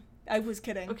 I was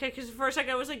kidding. Okay, because for a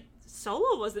second I was like,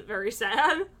 Solo wasn't very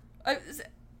sad.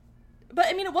 But,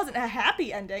 I mean, it wasn't a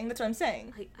happy ending. That's what I'm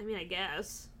saying. I mean, I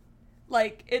guess.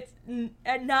 Like, it's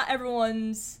not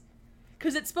everyone's...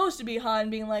 Because it's supposed to be Han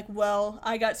being like, well,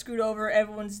 I got screwed over,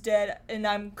 everyone's dead, and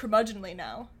I'm curmudgeonly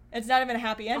now. It's not even a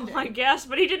happy ending. Oh, I guess,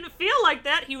 but he didn't feel like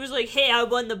that. He was like, hey, I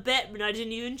won the bet, but I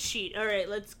didn't even cheat. All right,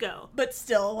 let's go. But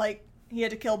still, like, he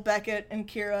had to kill Beckett, and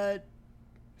Kira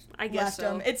I guess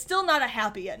left him. It's still not a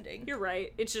happy ending. You're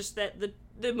right. It's just that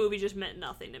the movie just meant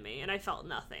nothing to me, and I felt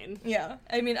nothing. Yeah.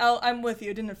 I mean, I'm with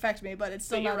you. It didn't affect me, but it's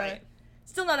still But you're not right.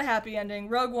 still not a happy ending.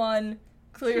 Rogue One,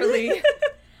 clearly.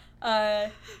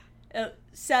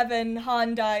 7,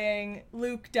 Han dying,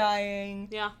 Luke dying.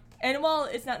 Yeah. And while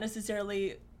it's not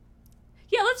necessarily...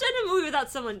 Yeah, let's end a movie without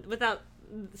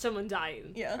someone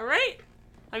dying. Yeah. All right?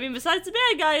 I mean, besides the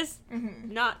bad guys, Mhm.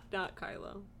 not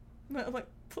Kylo. Like,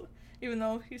 even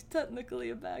though he's technically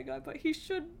a bad guy, but he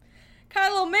should...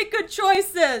 Kylo, make good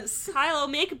choices! Kylo,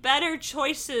 make better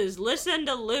choices. Listen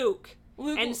to Luke.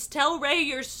 Luke, And tell Rey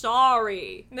you're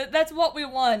sorry. that's what we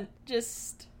want.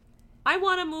 Just... I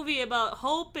want a movie about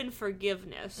hope and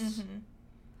forgiveness.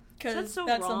 Because That's so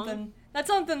that's wrong.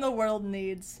 something the world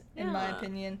needs, in my Yeah.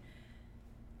 opinion.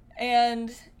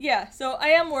 And yeah, so I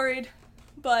am worried,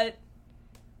 but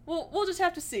we'll just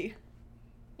have to see.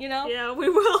 You know? Yeah, we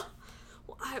will.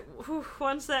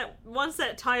 Once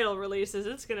that title releases,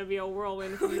 it's gonna be a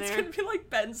whirlwind from It's there. gonna be like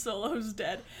Ben Solo's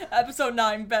dead. Episode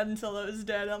 9, Ben Solo's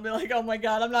dead. I'll be like, oh my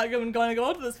god, I'm not even going to go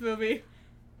into this movie.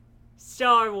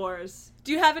 Star Wars.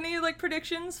 Do you have any like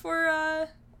predictions for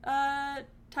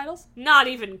titles? Not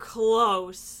even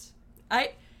close. My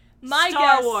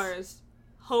Star guess, Wars.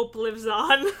 Hope lives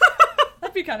on.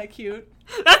 that'd be kind of cute.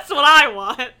 That's what I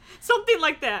want. Something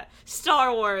like that.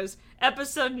 Star Wars,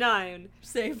 Episode 9.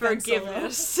 Save Ben Solo.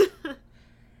 Forgiveness.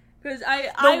 Because The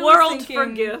I was world thinking,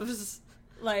 forgives.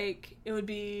 Like, it would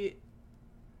be...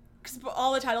 Because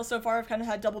all the titles so far have kind of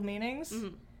had double meanings.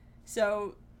 Mhm.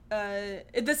 So,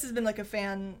 this has been, like, a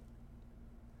fan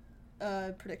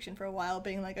prediction for a while,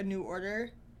 being, like, a New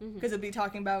Order. Mhm. Because it'd be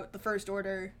talking about the First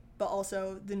Order, but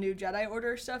also the New Jedi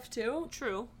Order stuff, too.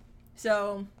 True.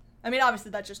 So, I mean, obviously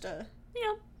that's just a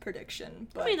Yeah. prediction.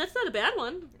 But I mean, that's not a bad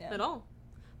one Yeah. at all.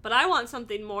 But I want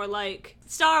something more like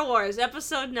Star Wars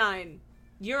Episode 9.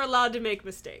 You're allowed to make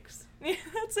mistakes. yeah,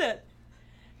 that's it.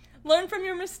 Learn from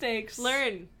your mistakes.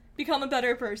 Learn. Become a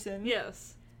better person.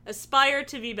 Yes. Aspire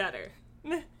to be better.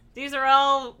 These are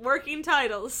all working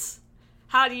titles.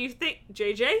 How do you think?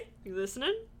 JJ, you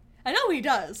listening? I know he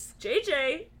does.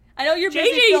 JJ. I know you're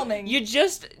busy JJ, filming. you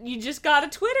just got a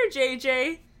Twitter,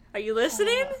 JJ. Are you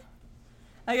listening?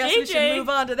 I guess we JJ. should move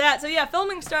on to that. So yeah,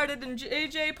 filming started and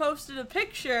JJ posted a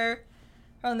picture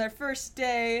on their first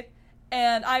day,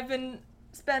 and I've been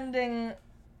spending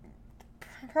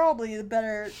probably the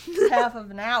better half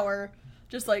of an hour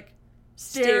just like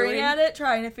staring at it,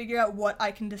 trying to figure out what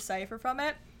I can decipher from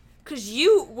it. Because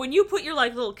when you put your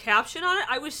like little caption on it,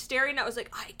 I was staring, I was like,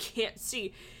 I can't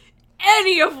see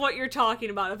any of what you're talking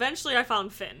about. Eventually I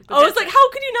found Finn. Oh, it's like,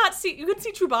 how could you not see? You can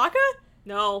see Chewbacca?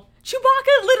 No.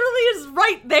 Chewbacca literally is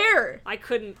right there. I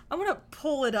couldn't. I'm gonna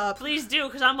pull it up. Please do,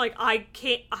 because I'm like, I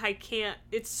can't.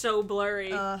 It's so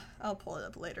blurry. I'll pull it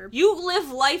up later. You live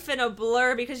life in a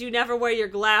blur because you never wear your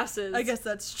glasses. I guess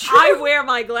that's true. I wear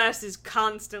my glasses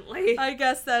constantly. I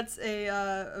guess that's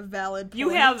a valid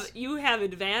point. You have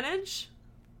advantage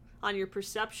on your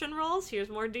perception rolls. Here's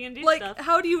more D&D like, stuff.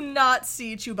 how do you not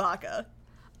see Chewbacca?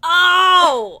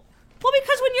 Oh! Well,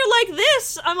 because when you're like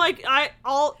this, I'm like,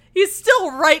 He's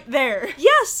still right there.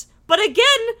 yes! But again,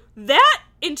 that,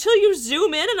 until you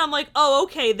zoom in and I'm like, oh,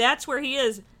 okay, that's where he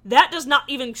is. That does not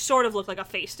even sort of look like a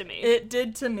face to me. It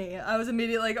did to me. I was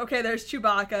immediately like, okay, there's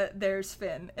Chewbacca, there's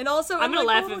Finn. And also, I'm gonna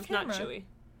laugh like, if it's not Chewie.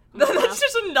 That's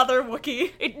just another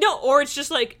Wookiee. Or it's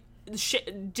just like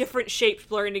different shapes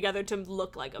blurring together to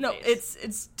look like a face.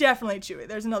 It's definitely Chewie.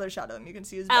 There's another shot of him. You can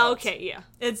see his belt. Okay, yeah.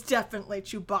 It's definitely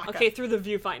Chewbacca. Okay, through the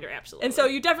viewfinder, absolutely. And so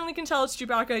you definitely can tell it's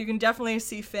Chewbacca. You can definitely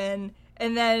see Finn.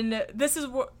 And then this is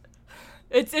what...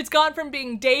 It's gone from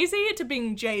being Daisy to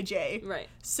being JJ. Right.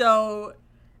 So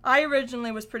I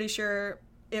originally was pretty sure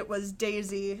it was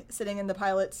Daisy sitting in the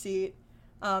pilot seat.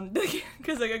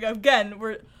 Because, like, again,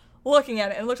 we're looking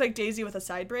at it, and it looks like Daisy with a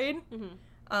side braid.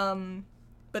 Mm-hmm.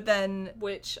 But then...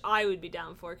 Which I would be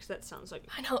down for, because that sounds like...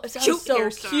 I know, it sounds cute so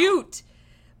hairstyle. cute!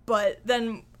 But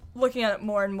then, looking at it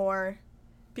more and more,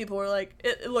 people were like,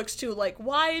 it looks too, like,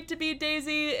 wide to be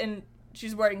Daisy, and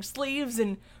she's wearing sleeves,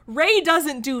 and Rey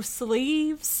doesn't do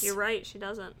sleeves. You're right, she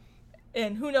doesn't.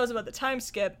 And who knows about the time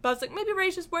skip, but I was like, maybe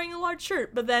Rey's just wearing a large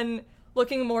shirt. But then,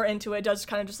 looking more into it, does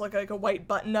kind of just look like a white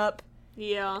button-up.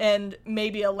 Yeah. And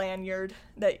maybe a lanyard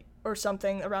or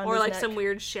something around his Or, like, neck. some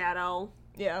weird shadow.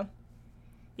 Yeah.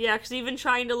 Yeah, because even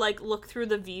trying to, like, look through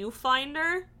the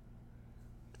viewfinder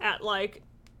at, like,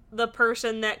 the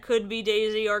person that could be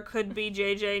Daisy or could be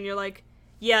JJ, and you're like,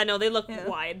 yeah, no, they look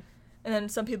wide. And then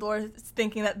some people are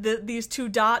thinking that these two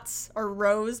dots are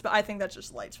Rose, but I think that's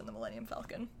just lights from the Millennium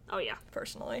Falcon. Oh, yeah.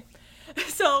 Personally.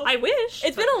 So I wish.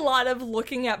 It's been a lot of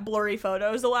looking at blurry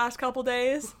photos the last couple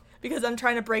days, because I'm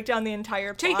trying to break down the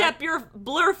entire plot. Take that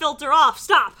blur filter off.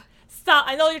 Stop.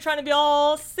 I know you're trying to be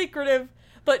all secretive,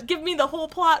 but give me the whole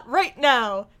plot right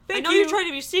now. I know you're trying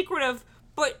to be secretive,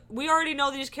 but we already know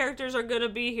these characters are gonna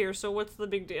be here, so what's the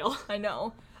big deal? I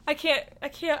know. I can't,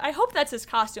 I hope that's his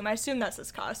costume. I assume that's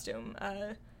his costume.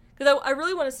 Because I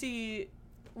really want to see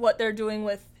what they're doing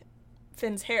with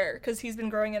Finn's hair, because he's been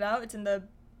growing it out. It's in the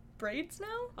braids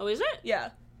now? Oh, is it? Yeah.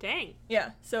 Dang.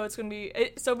 Yeah, so it's going to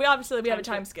be, so we have a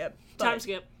time skip. Time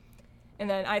skip. And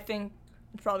then I think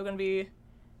it's probably going to be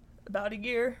about a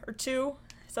year or 2.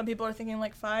 Some people are thinking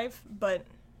like 5, but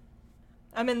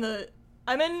I'm in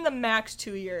the max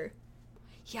 2 year.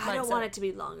 Yeah, I don't want it to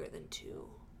be longer than 2.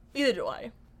 Neither do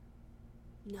I.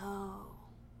 No.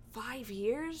 5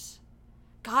 years?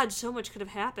 God, so much could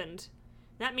have happened.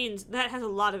 That means that has a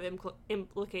lot of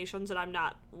implications that I'm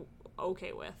not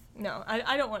okay with. No,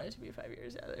 I don't want it to be 5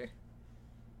 years either.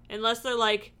 Unless they're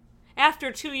like,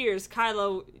 after 2 years,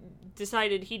 Kylo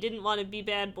decided he didn't want to be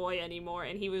bad boy anymore,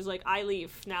 and he was like, I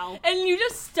leave now. And you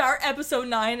just start episode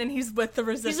 9, and he's with the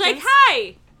Resistance. He's like,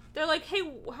 hi! They're like, hey,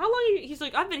 how long are you? He's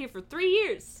like, I've been here for 3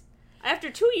 years.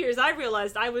 After 2 years, I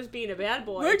realized I was being a bad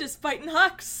boy. We're just fighting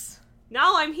Hux.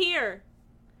 Now I'm here.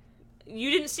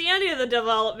 You didn't see any of the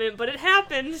development, but it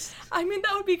happened. I mean,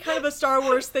 that would be kind of a Star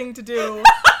Wars thing to do.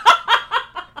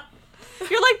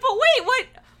 You're like, but wait, what?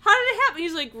 How did it happen?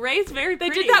 He's like, Rey's very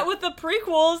pretty. They did that with the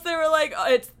prequels. They were like,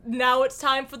 oh, it's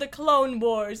time for the Clone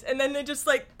Wars. And then they just,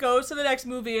 like, go to the next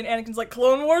movie, and Anakin's like,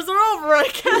 Clone Wars are over, I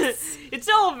guess. It's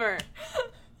over.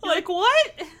 Like,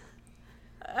 what?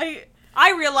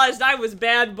 I realized I was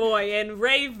bad boy, and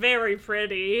Rey very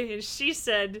pretty, and she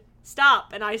said,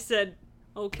 stop, and I said,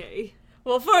 okay.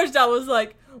 Well, first I was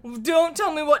like, don't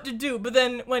tell me what to do. But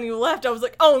then when you left, I was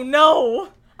like, oh no,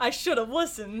 I should have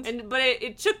listened. But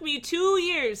it took me 2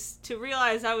 years to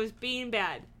realize I was being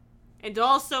bad. And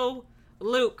also,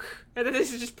 Luke. And then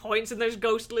this is just points and there's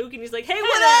Ghost Luke and he's like, hey,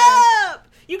 what up?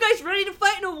 You guys ready to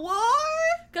fight in a war?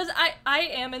 Because I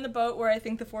am in the boat where I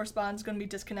think the Force bond's going to be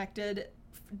disconnected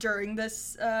during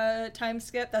this time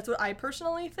skip. That's what I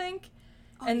personally think.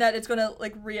 And that it's going to,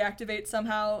 like, reactivate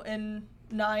somehow in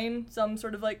 9. Some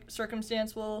sort of, like,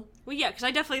 circumstance will... Well, yeah, because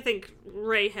I definitely think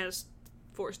Rey has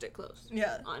forced it close.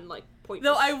 Yeah. On, like, point.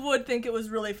 Though I would think it was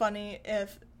really funny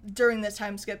if during this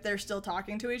time skip they're still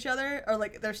talking to each other, or,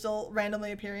 like, they're still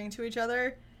randomly appearing to each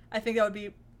other. I think that would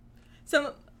be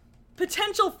some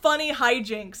potential funny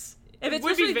hijinks. If it's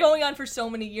just going on for so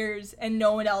many years and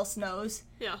no one else knows.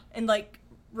 Yeah. And, like,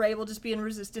 Rey will just be in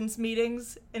resistance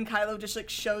meetings and Kylo just, like,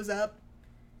 shows up.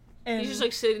 And he's just,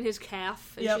 like, sitting in his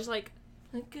calf, and she's like,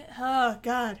 oh,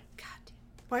 God.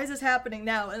 Why is this happening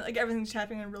now? And, like, everything's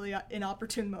happening in really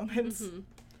inopportune moments. Mm-hmm.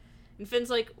 And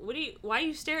Finn's like, why are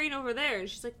you staring over there? And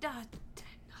she's like,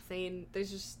 nothing.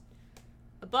 There's just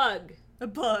a bug. A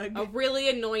bug. A really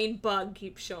annoying bug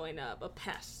keeps showing up. A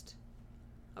pest.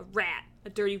 A rat. A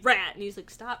dirty rat. And he's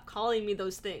like, stop calling me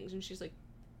those things. And she's like,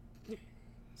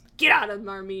 get out of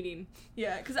our meeting.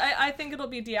 Yeah, because I think it'll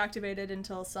be deactivated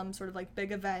until some sort of, like,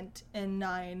 big event in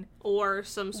 9. Or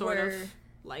some sort of,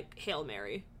 like, Hail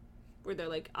Mary. Where they're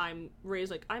like, Rey's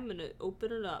like, I'm gonna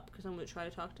open it up because I'm gonna try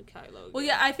to talk to Kylo again. Well,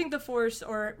 yeah, I think the Force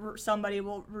or somebody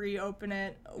will reopen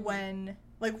it when,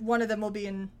 like, one of them will be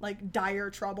in, like,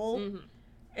 dire trouble. Mm-hmm.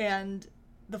 And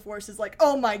the Force is like,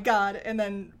 oh my God, and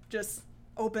then just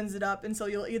opens it up. And so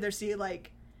you'll either see,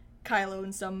 like, Kylo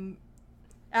in some...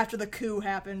 After the coup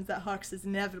happens that Hux is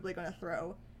inevitably going to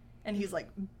throw. And he's, like,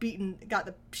 got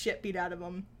the shit beat out of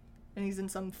him. And he's in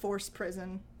some Force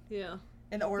prison. Yeah.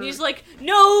 And he's like,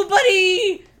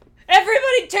 nobody!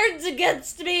 Everybody turns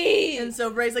against me! And so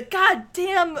Rey's like, God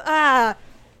damn,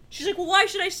 She's like, well, why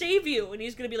should I save you? And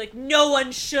he's gonna be like, no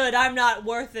one should, I'm not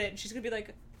worth it. And she's gonna be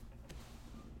like,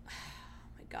 oh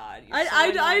my God,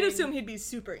 I'd assume he'd be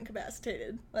super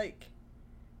incapacitated. Like...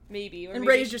 Maybe. And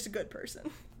Rey's just a good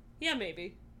person. Yeah,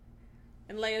 maybe.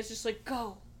 And Leia's just like,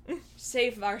 go.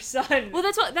 Save our son. Well,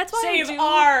 that's why Save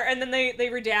our, and then they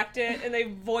redact it, and they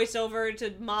voice over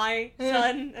to my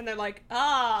son, and they're like,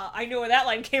 I knew where that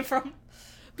line came from.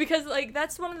 Because, like,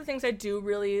 that's one of the things I do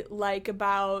really like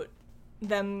about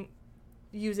them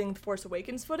using Force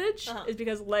Awakens footage, is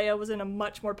because Leia was in a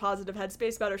much more positive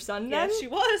headspace about her son then. Yes, she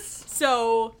was.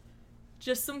 So,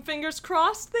 just some fingers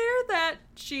crossed there that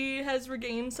she has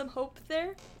regained some hope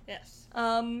there. Yes.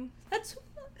 That's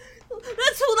who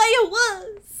Leia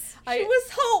was. She was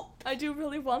hope. I do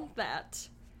really want that.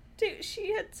 Dude,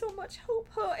 she had so much hope.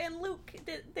 Her and Luke,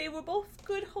 they were both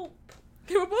good hope.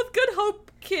 They were both good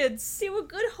hope kids. They were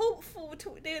good hopeful.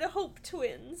 They were the hope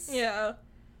twins. Yeah.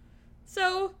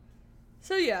 So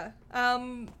yeah.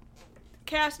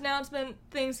 Cast announcement.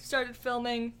 Things started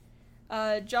filming.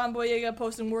 John Boyega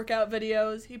posting workout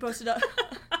videos. He posted a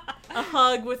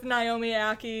hug with Naomi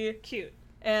Aki. Cute.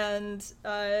 And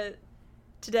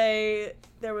today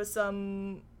there was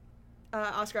some...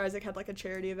 Oscar Isaac had, like, a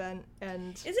charity event,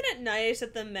 and... Isn't it nice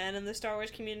that the men in the Star Wars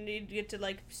community get to,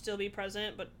 like, still be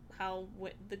present, but how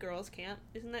the girls can't?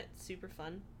 Isn't that super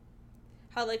fun?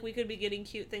 How, like, we could be getting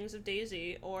cute things of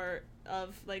Daisy, or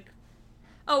of, like...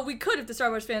 Oh, we could if the Star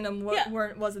Wars fandom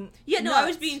wasn't Yeah, no, nuts. I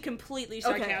was being completely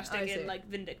sarcastic and, like,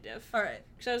 vindictive. Alright.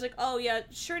 Because I was like, oh, yeah,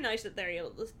 sure nice that they're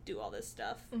able to do all this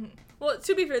stuff. Mm-hmm. Well,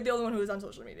 to be fair, the only one who is on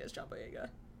social media is John Boyega.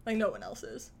 Like, no one else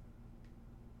is.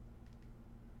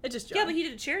 It's just John. Yeah, but he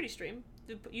did a charity stream.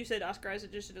 You said Oscar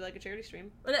Isaac just did, like, a charity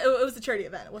stream. But it was a charity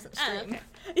event. It wasn't a stream.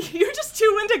 Okay. You're just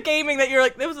too into gaming that you're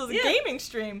like, this was a gaming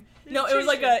stream. No, it was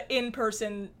like a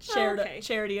in-person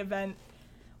charity event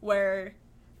where,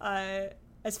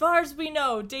 as far as we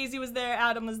know, Daisy was there,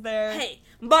 Adam was there. Hey,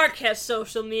 Mark has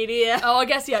social media. Oh, I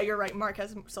guess, yeah, you're right. Mark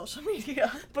has social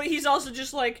media. But he's also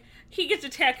just like, he gets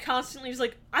attacked constantly. He's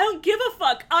like, I don't give a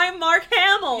fuck. I'm Mark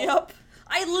Hamill. Yep.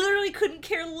 I literally couldn't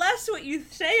care less what you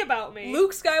say about me.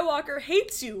 Luke Skywalker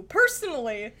hates you,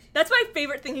 personally. That's my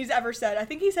favorite thing he's ever said. I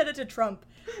think he said it to Trump.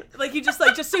 Like, he just,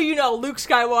 like, just so you know, Luke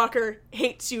Skywalker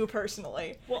hates you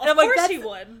personally. Well, and of course he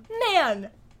would. Man,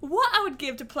 what I would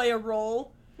give to play a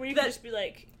role where you could just be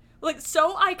like,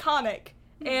 so iconic,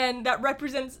 and that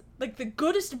represents, like, the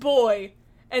goodest boy,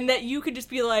 and that you could just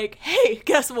be like, hey,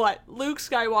 guess what? Luke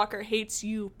Skywalker hates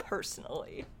you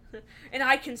personally. And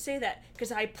I can say that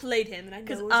because I played him and I know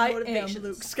his motivations. I am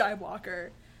Luke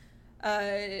Skywalker.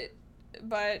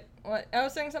 But what I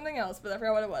was saying something else, but I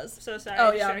forgot what it was. So sorry,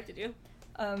 I distracted you.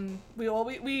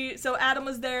 So Adam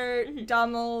was there,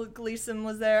 Domhnall Gleeson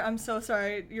was there. I'm so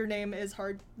sorry, your name is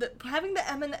hard. Having the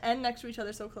M and the N next to each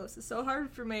other so close is so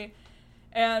hard for me.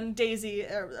 And Daisy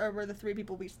were the three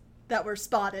people that were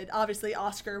spotted. Obviously,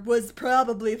 Oscar was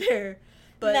probably there,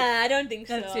 but nah, I don't think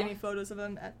so. I didn't see any photos of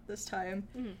him at this time.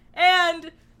 Mm-hmm.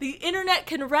 And the internet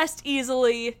can rest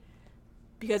easily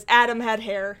because Adam had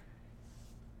hair.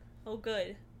 Oh,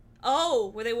 good.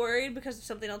 Oh, were they worried because of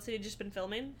something else he had just been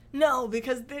filming? No,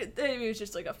 because it was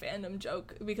just like a fandom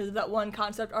joke because of that one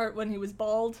concept art when he was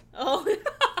bald. Oh.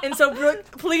 And so, Brooke,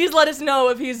 please let us know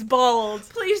if he's bald.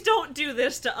 Please don't do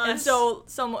this to us. And so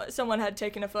someone had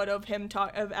taken a photo of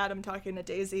of Adam talking to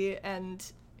Daisy, and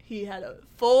he had a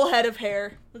full head of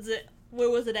hair. Where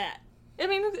was it at? I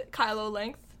mean, Kylo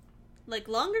length. Like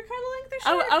longer Kylo length or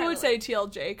shorter? I would say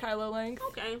TLJ Kylo length.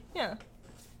 Okay. Yeah.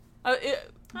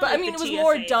 But I mean, it was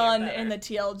more done in the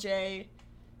TLJ.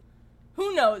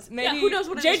 Who knows? Maybe who knows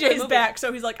what it is for the JJ's movie. back,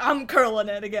 so he's like, I'm curling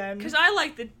it again. Because I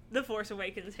like the Force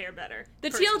Awakens hair better. The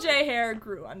personally. TLJ hair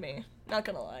grew on me. Not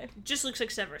gonna lie. Just looks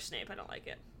like Severus Snape. I don't like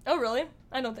it. Oh, really?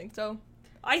 I don't think so.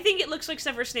 I think it looks like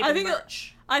Severus Snape in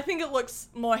merch. I think it looks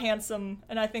more handsome,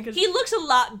 and I think he looks a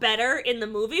lot better in the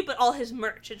movie, but all his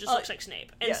merch, it just looks like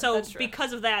Snape. And yeah, so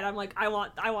because of that, I'm like, I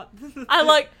want.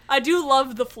 I do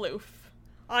love the floof.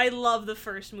 I love the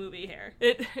first movie hair.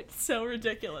 It's so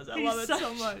ridiculous. I love it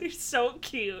so much. He's so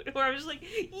cute. Where I'm just like,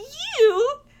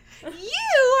 you are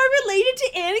related to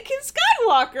Anakin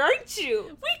Skywalker, aren't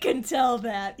you? We can tell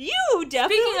that. You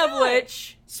definitely. Speaking of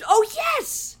which, oh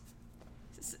yes.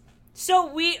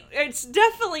 So it's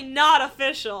definitely not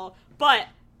official, but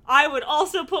I would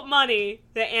also put money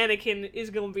that Anakin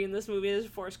is going to be in this movie as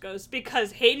Force Ghost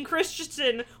because Hayden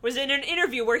Christensen was in an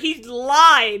interview where he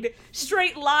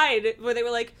straight lied, where they were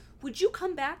like, would you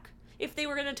come back if they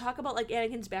were going to talk about like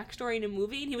Anakin's backstory in a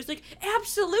movie? And he was like,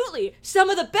 absolutely, some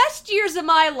of the best years of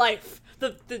my life,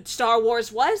 the Star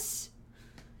Wars was.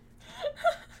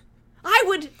 I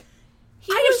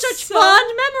have such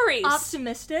fond memories.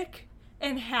 Optimistic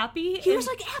and happy. He was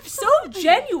like, absolutely. So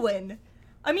genuine.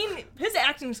 I mean, his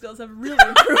acting skills have really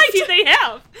improved. They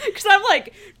have. Because I'm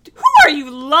like, who are you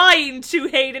lying to,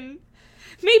 Hayden?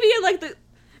 Maybe in like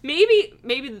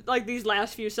maybe like these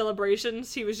last few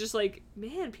celebrations, he was just like,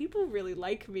 man, people really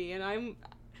like me, and I'm,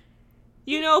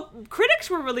 critics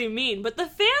were really mean, but the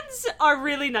fans are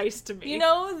really nice to me.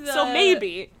 So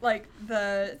maybe. Like,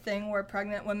 the thing where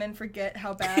pregnant women forget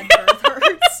how bad birth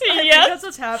hurts. I think that's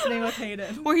what's happening with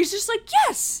Hayden. Where he's just like,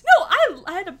 yes! No,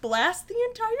 I had a blast the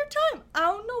entire time. I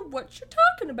don't know what you're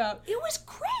talking about. It was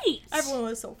great! Everyone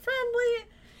was so friendly.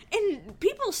 And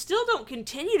people still don't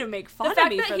continue to make fun of me for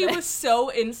this. The fact that he was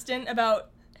so instant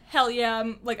about, hell yeah,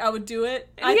 I would do it.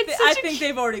 I think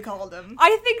they've already called him.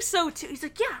 I think so, too. He's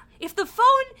like, yeah, if the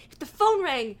phone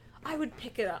rang, I would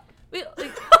pick it up. And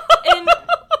you're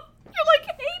like,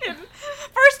 Hayden,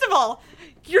 first of all,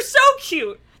 you're so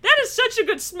cute. That is such a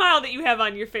good smile that you have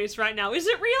on your face right now. Is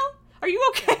it real? Are you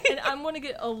okay? And I'm going to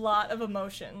get a lot of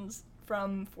emotions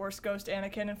from Force Ghost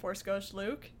Anakin and Force Ghost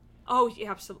Luke. Oh, yeah,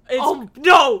 absolutely. Oh,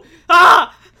 no!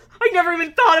 Ah! I never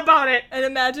even thought about it! And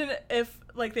imagine if,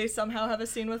 they somehow have a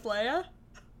scene with Leia.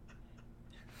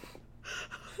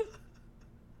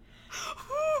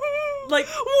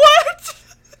 What?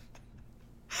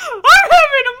 I'm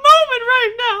having a moment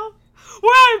right now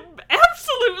where I'm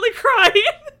absolutely crying.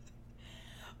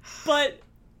 But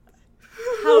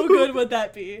how good would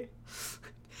that be?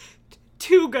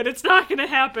 Too good. It's not gonna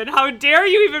happen. How dare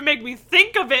you even make me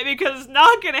think of it, because it's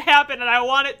not gonna happen and I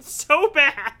want it so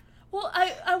bad. Well,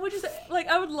 I would just,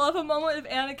 I would love a moment of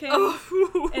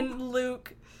Anakin and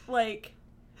Luke,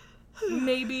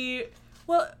 maybe,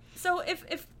 so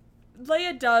if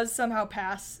Leia does somehow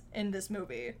pass in this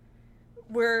movie,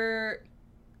 where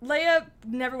Leia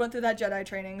never went through that Jedi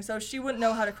training, so she wouldn't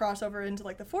know how to cross over into,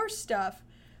 the Force stuff,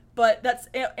 but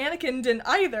Anakin didn't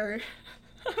either.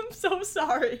 I'm so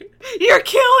sorry. You're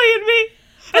killing me!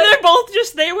 And they're both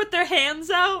just there with their hands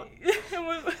out.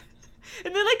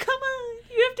 And they're like, come on,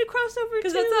 you have to cross over too.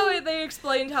 Because that's how they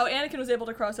explained how Anakin was able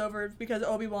to cross over, because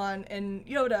Obi-Wan and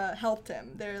Yoda helped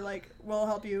him. They're like, we'll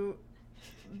help you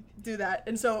do that.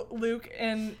 And so Luke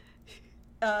and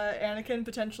Anakin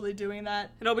potentially doing that.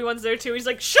 And Obi-Wan's there too. He's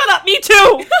like, shut up, me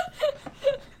too!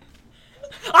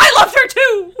 I loved her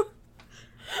too!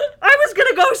 I was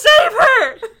gonna go save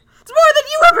her! It's more than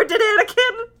you ever did,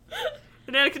 Anakin!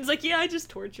 And Anakin's like, yeah, I just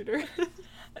tortured her.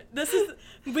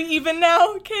 We even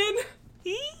now, kid?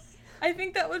 I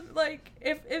think that would,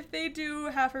 if they do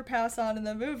have her pass on in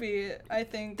the movie, I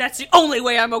think... That's the only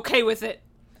way I'm okay with it.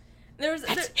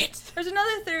 That's it. There's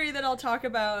another theory that I'll talk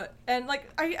about, and,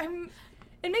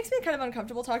 It makes me kind of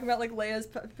uncomfortable talking about, like, Leia's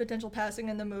potential passing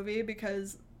in the movie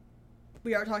because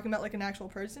we are talking about, like, an actual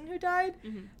person who died.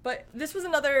 Mm-hmm. But this was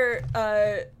another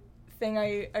thing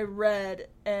I read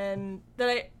and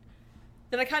that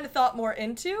I kind of thought more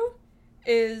into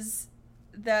is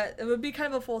that it would be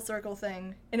kind of a full circle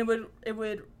thing, and it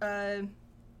would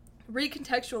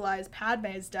recontextualize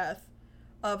Padme's death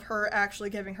of her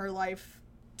actually giving her life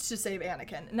to save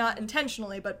Anakin. Not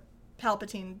intentionally, but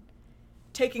Palpatine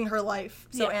taking her life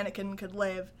so Anakin could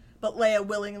live, but Leia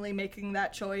willingly making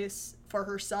that choice for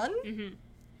her son.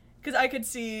 Because I could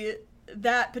see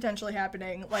that potentially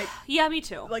happening, like... Yeah, me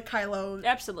too. Like Kylo...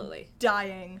 Absolutely.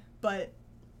 ...dying, but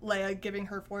Leia giving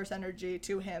her Force energy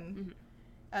to him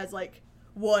as, like,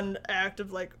 one act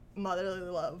of, like, motherly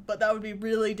love. But that would be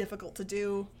really difficult to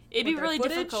do. It'd be really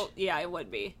difficult. Yeah, it would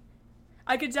be.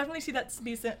 I could definitely see that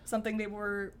be something they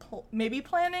were maybe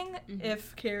planning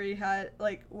if Carrie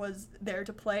was there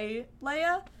to play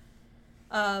Leia.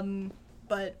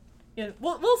 But you know,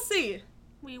 we'll see.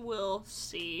 We will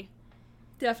see.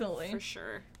 Definitely. For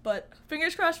sure. But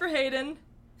fingers crossed for Hayden.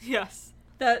 Yes.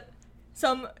 That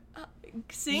some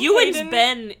seeing Ewan's Hayden,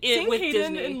 been seeing with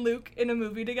Hayden Disney. and Luke in a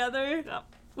movie together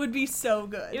would be so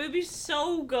good. It would be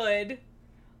so good.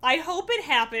 I hope it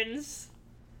happens.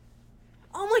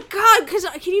 Oh my god, because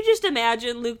can you just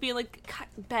imagine Luke being like,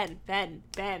 Ben,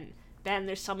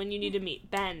 there's someone you need to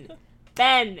meet. Ben.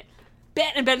 And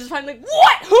Ben's just like,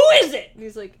 what? Who is it? And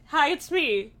he's like, hi, it's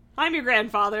me. I'm your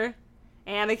grandfather.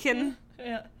 Anakin.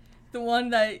 Yeah. The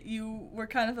one that you were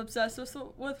kind of obsessed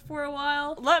with for a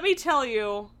while. Let me tell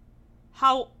you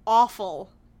how awful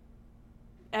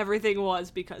everything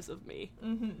was because of me.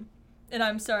 And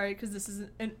I'm sorry, because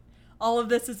all of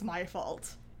this is my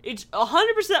fault. It's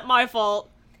 100% my fault.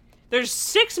 There's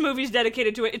 6 movies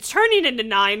dedicated to it. It's turning into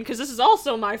 9, because this is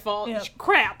also my fault. Yep.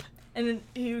 Crap. And then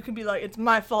you can be like, it's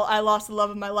my fault, I lost the love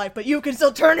of my life, but you can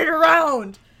still turn it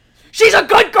around! She's a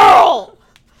good girl!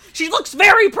 She looks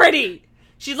very pretty!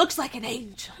 She looks like an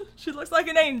angel. She looks like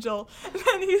an angel. And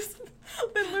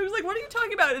then Luke's like, what are you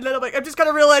talking about? And then I'm like, I'm just kind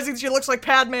of realizing she looks like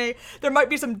Padme. There might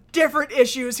be some different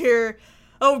issues here.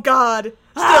 Oh god.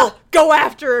 Still, go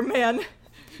after her, man.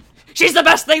 She's the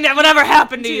best thing that would ever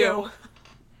happen to you.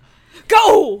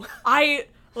 Go! I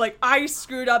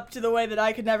screwed up to the way that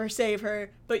I could never save her,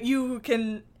 but you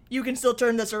can still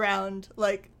turn this around.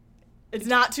 Like, it's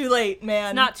not too late, man.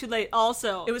 It's not too late,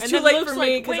 also. It was too late for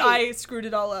me, because I screwed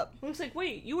it all up. Luke's like,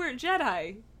 wait, you were a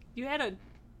Jedi. You had a...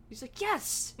 He's like,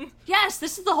 yes,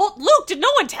 this is the whole... Luke, did no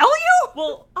one tell you?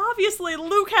 Well, obviously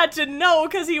Luke had to know,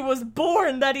 because he was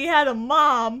born, that he had a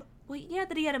mom. Well, yeah,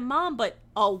 that he had a mom, but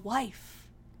a wife.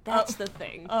 That's the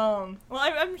thing. Well,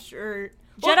 I'm sure...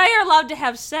 Jedi are allowed to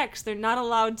have sex. They're not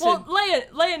allowed to... Well,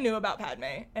 Leia knew about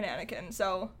Padme and Anakin,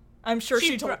 so I'm sure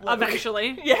she told Luke.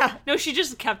 Eventually. Yeah. No, she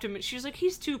just kept him. She was like,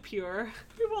 he's too pure.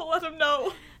 We won't let him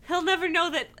know. He'll never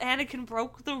know that Anakin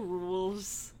broke the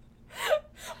rules.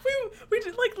 we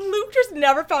just, like, Luke just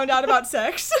never found out about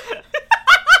sex.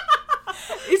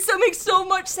 It makes so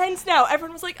much sense now.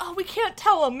 Everyone was like, oh, we can't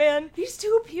tell him, man. He's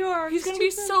too pure. He's gonna be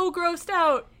so grossed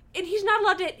out. And he's not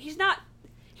allowed to...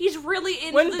 He's really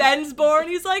into when Ben's born,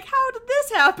 he's like, how did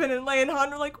this happen? And Leia and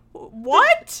Han are like,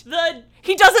 what?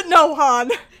 He doesn't know,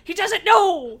 Han. He doesn't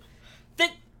know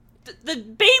that the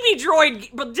baby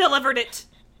droid delivered it.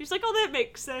 He's like, oh, that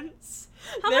makes sense.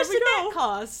 How much did that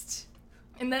cost?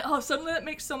 And then, suddenly that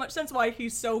makes so much sense why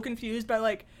he's so confused by,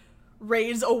 like,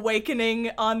 Rey's awakening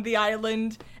on the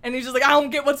island. And he's just like, I don't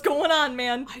get what's going on,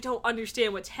 man. I don't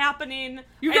understand what's happening.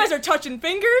 You guys are touching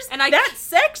fingers? And that's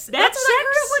sex? That's sex? what I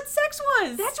heard what sex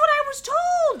was. That's what I was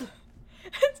told.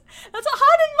 That's what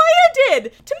Han and Leia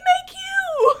did to make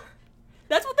you.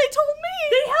 That's what they told me.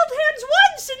 They held hands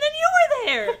once and then you were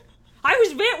there.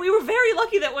 We were very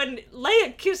lucky that when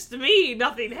Leia kissed me,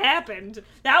 nothing happened.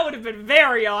 That would have been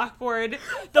very awkward.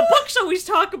 The books always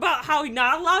talk about how you're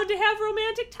not allowed to have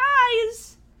romantic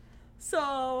ties.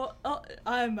 So,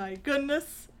 oh my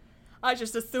goodness. I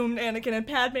just assumed Anakin and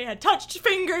Padme had touched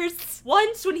fingers.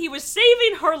 Once, when he was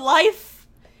saving her life,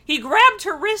 he grabbed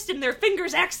her wrist and their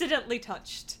fingers accidentally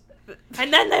touched.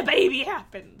 And then the baby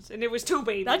happened, and it was 2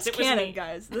 babies. That's canon,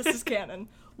 guys. This is canon.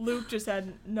 Luke just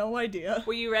had no idea.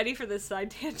 Were you ready for this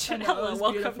side tangent? Hello,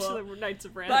 welcome beautiful. to the Knights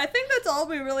of Ren. But I think that's all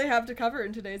we really have to cover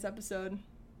in today's episode.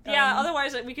 Yeah,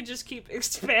 otherwise we could just keep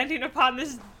expanding upon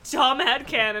this dumb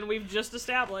headcanon we've just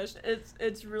established.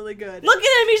 It's really good. Look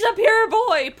at him, he's a pure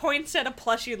boy! Points at a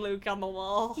plushy Luke on the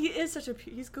wall. He is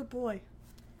he's a good boy.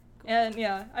 And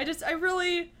yeah, I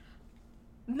really...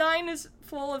 9 is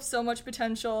full of so much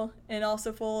potential, and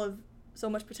also full of so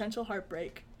much potential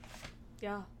heartbreak.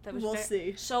 Yeah, that was We'll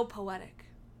see. so poetic.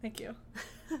 Thank you.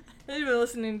 If you've been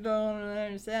listening, don't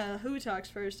understand who talks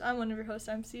first. I'm one of your hosts.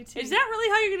 I'm CT. Is that really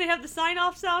how you're gonna have the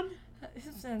sign-off sound?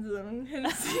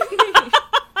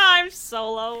 I'm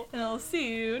Solo. And I'll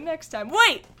see you next time.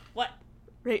 Wait! What?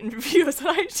 Rate and review us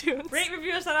on iTunes. Rate,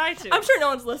 review us on iTunes. I'm sure no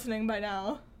one's listening by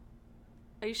now.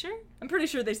 Are you sure? I'm pretty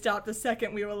sure they stopped the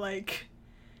second we were like...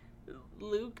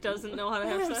 Luke doesn't know how to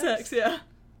have sex? sex, yeah.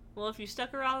 Well, if you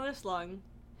stuck around this long,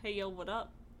 hey yo, what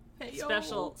up? Hey, yo.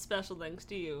 Special thanks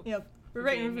to you. Yep.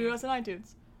 Rate and review us on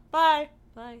iTunes. Bye!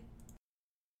 Bye.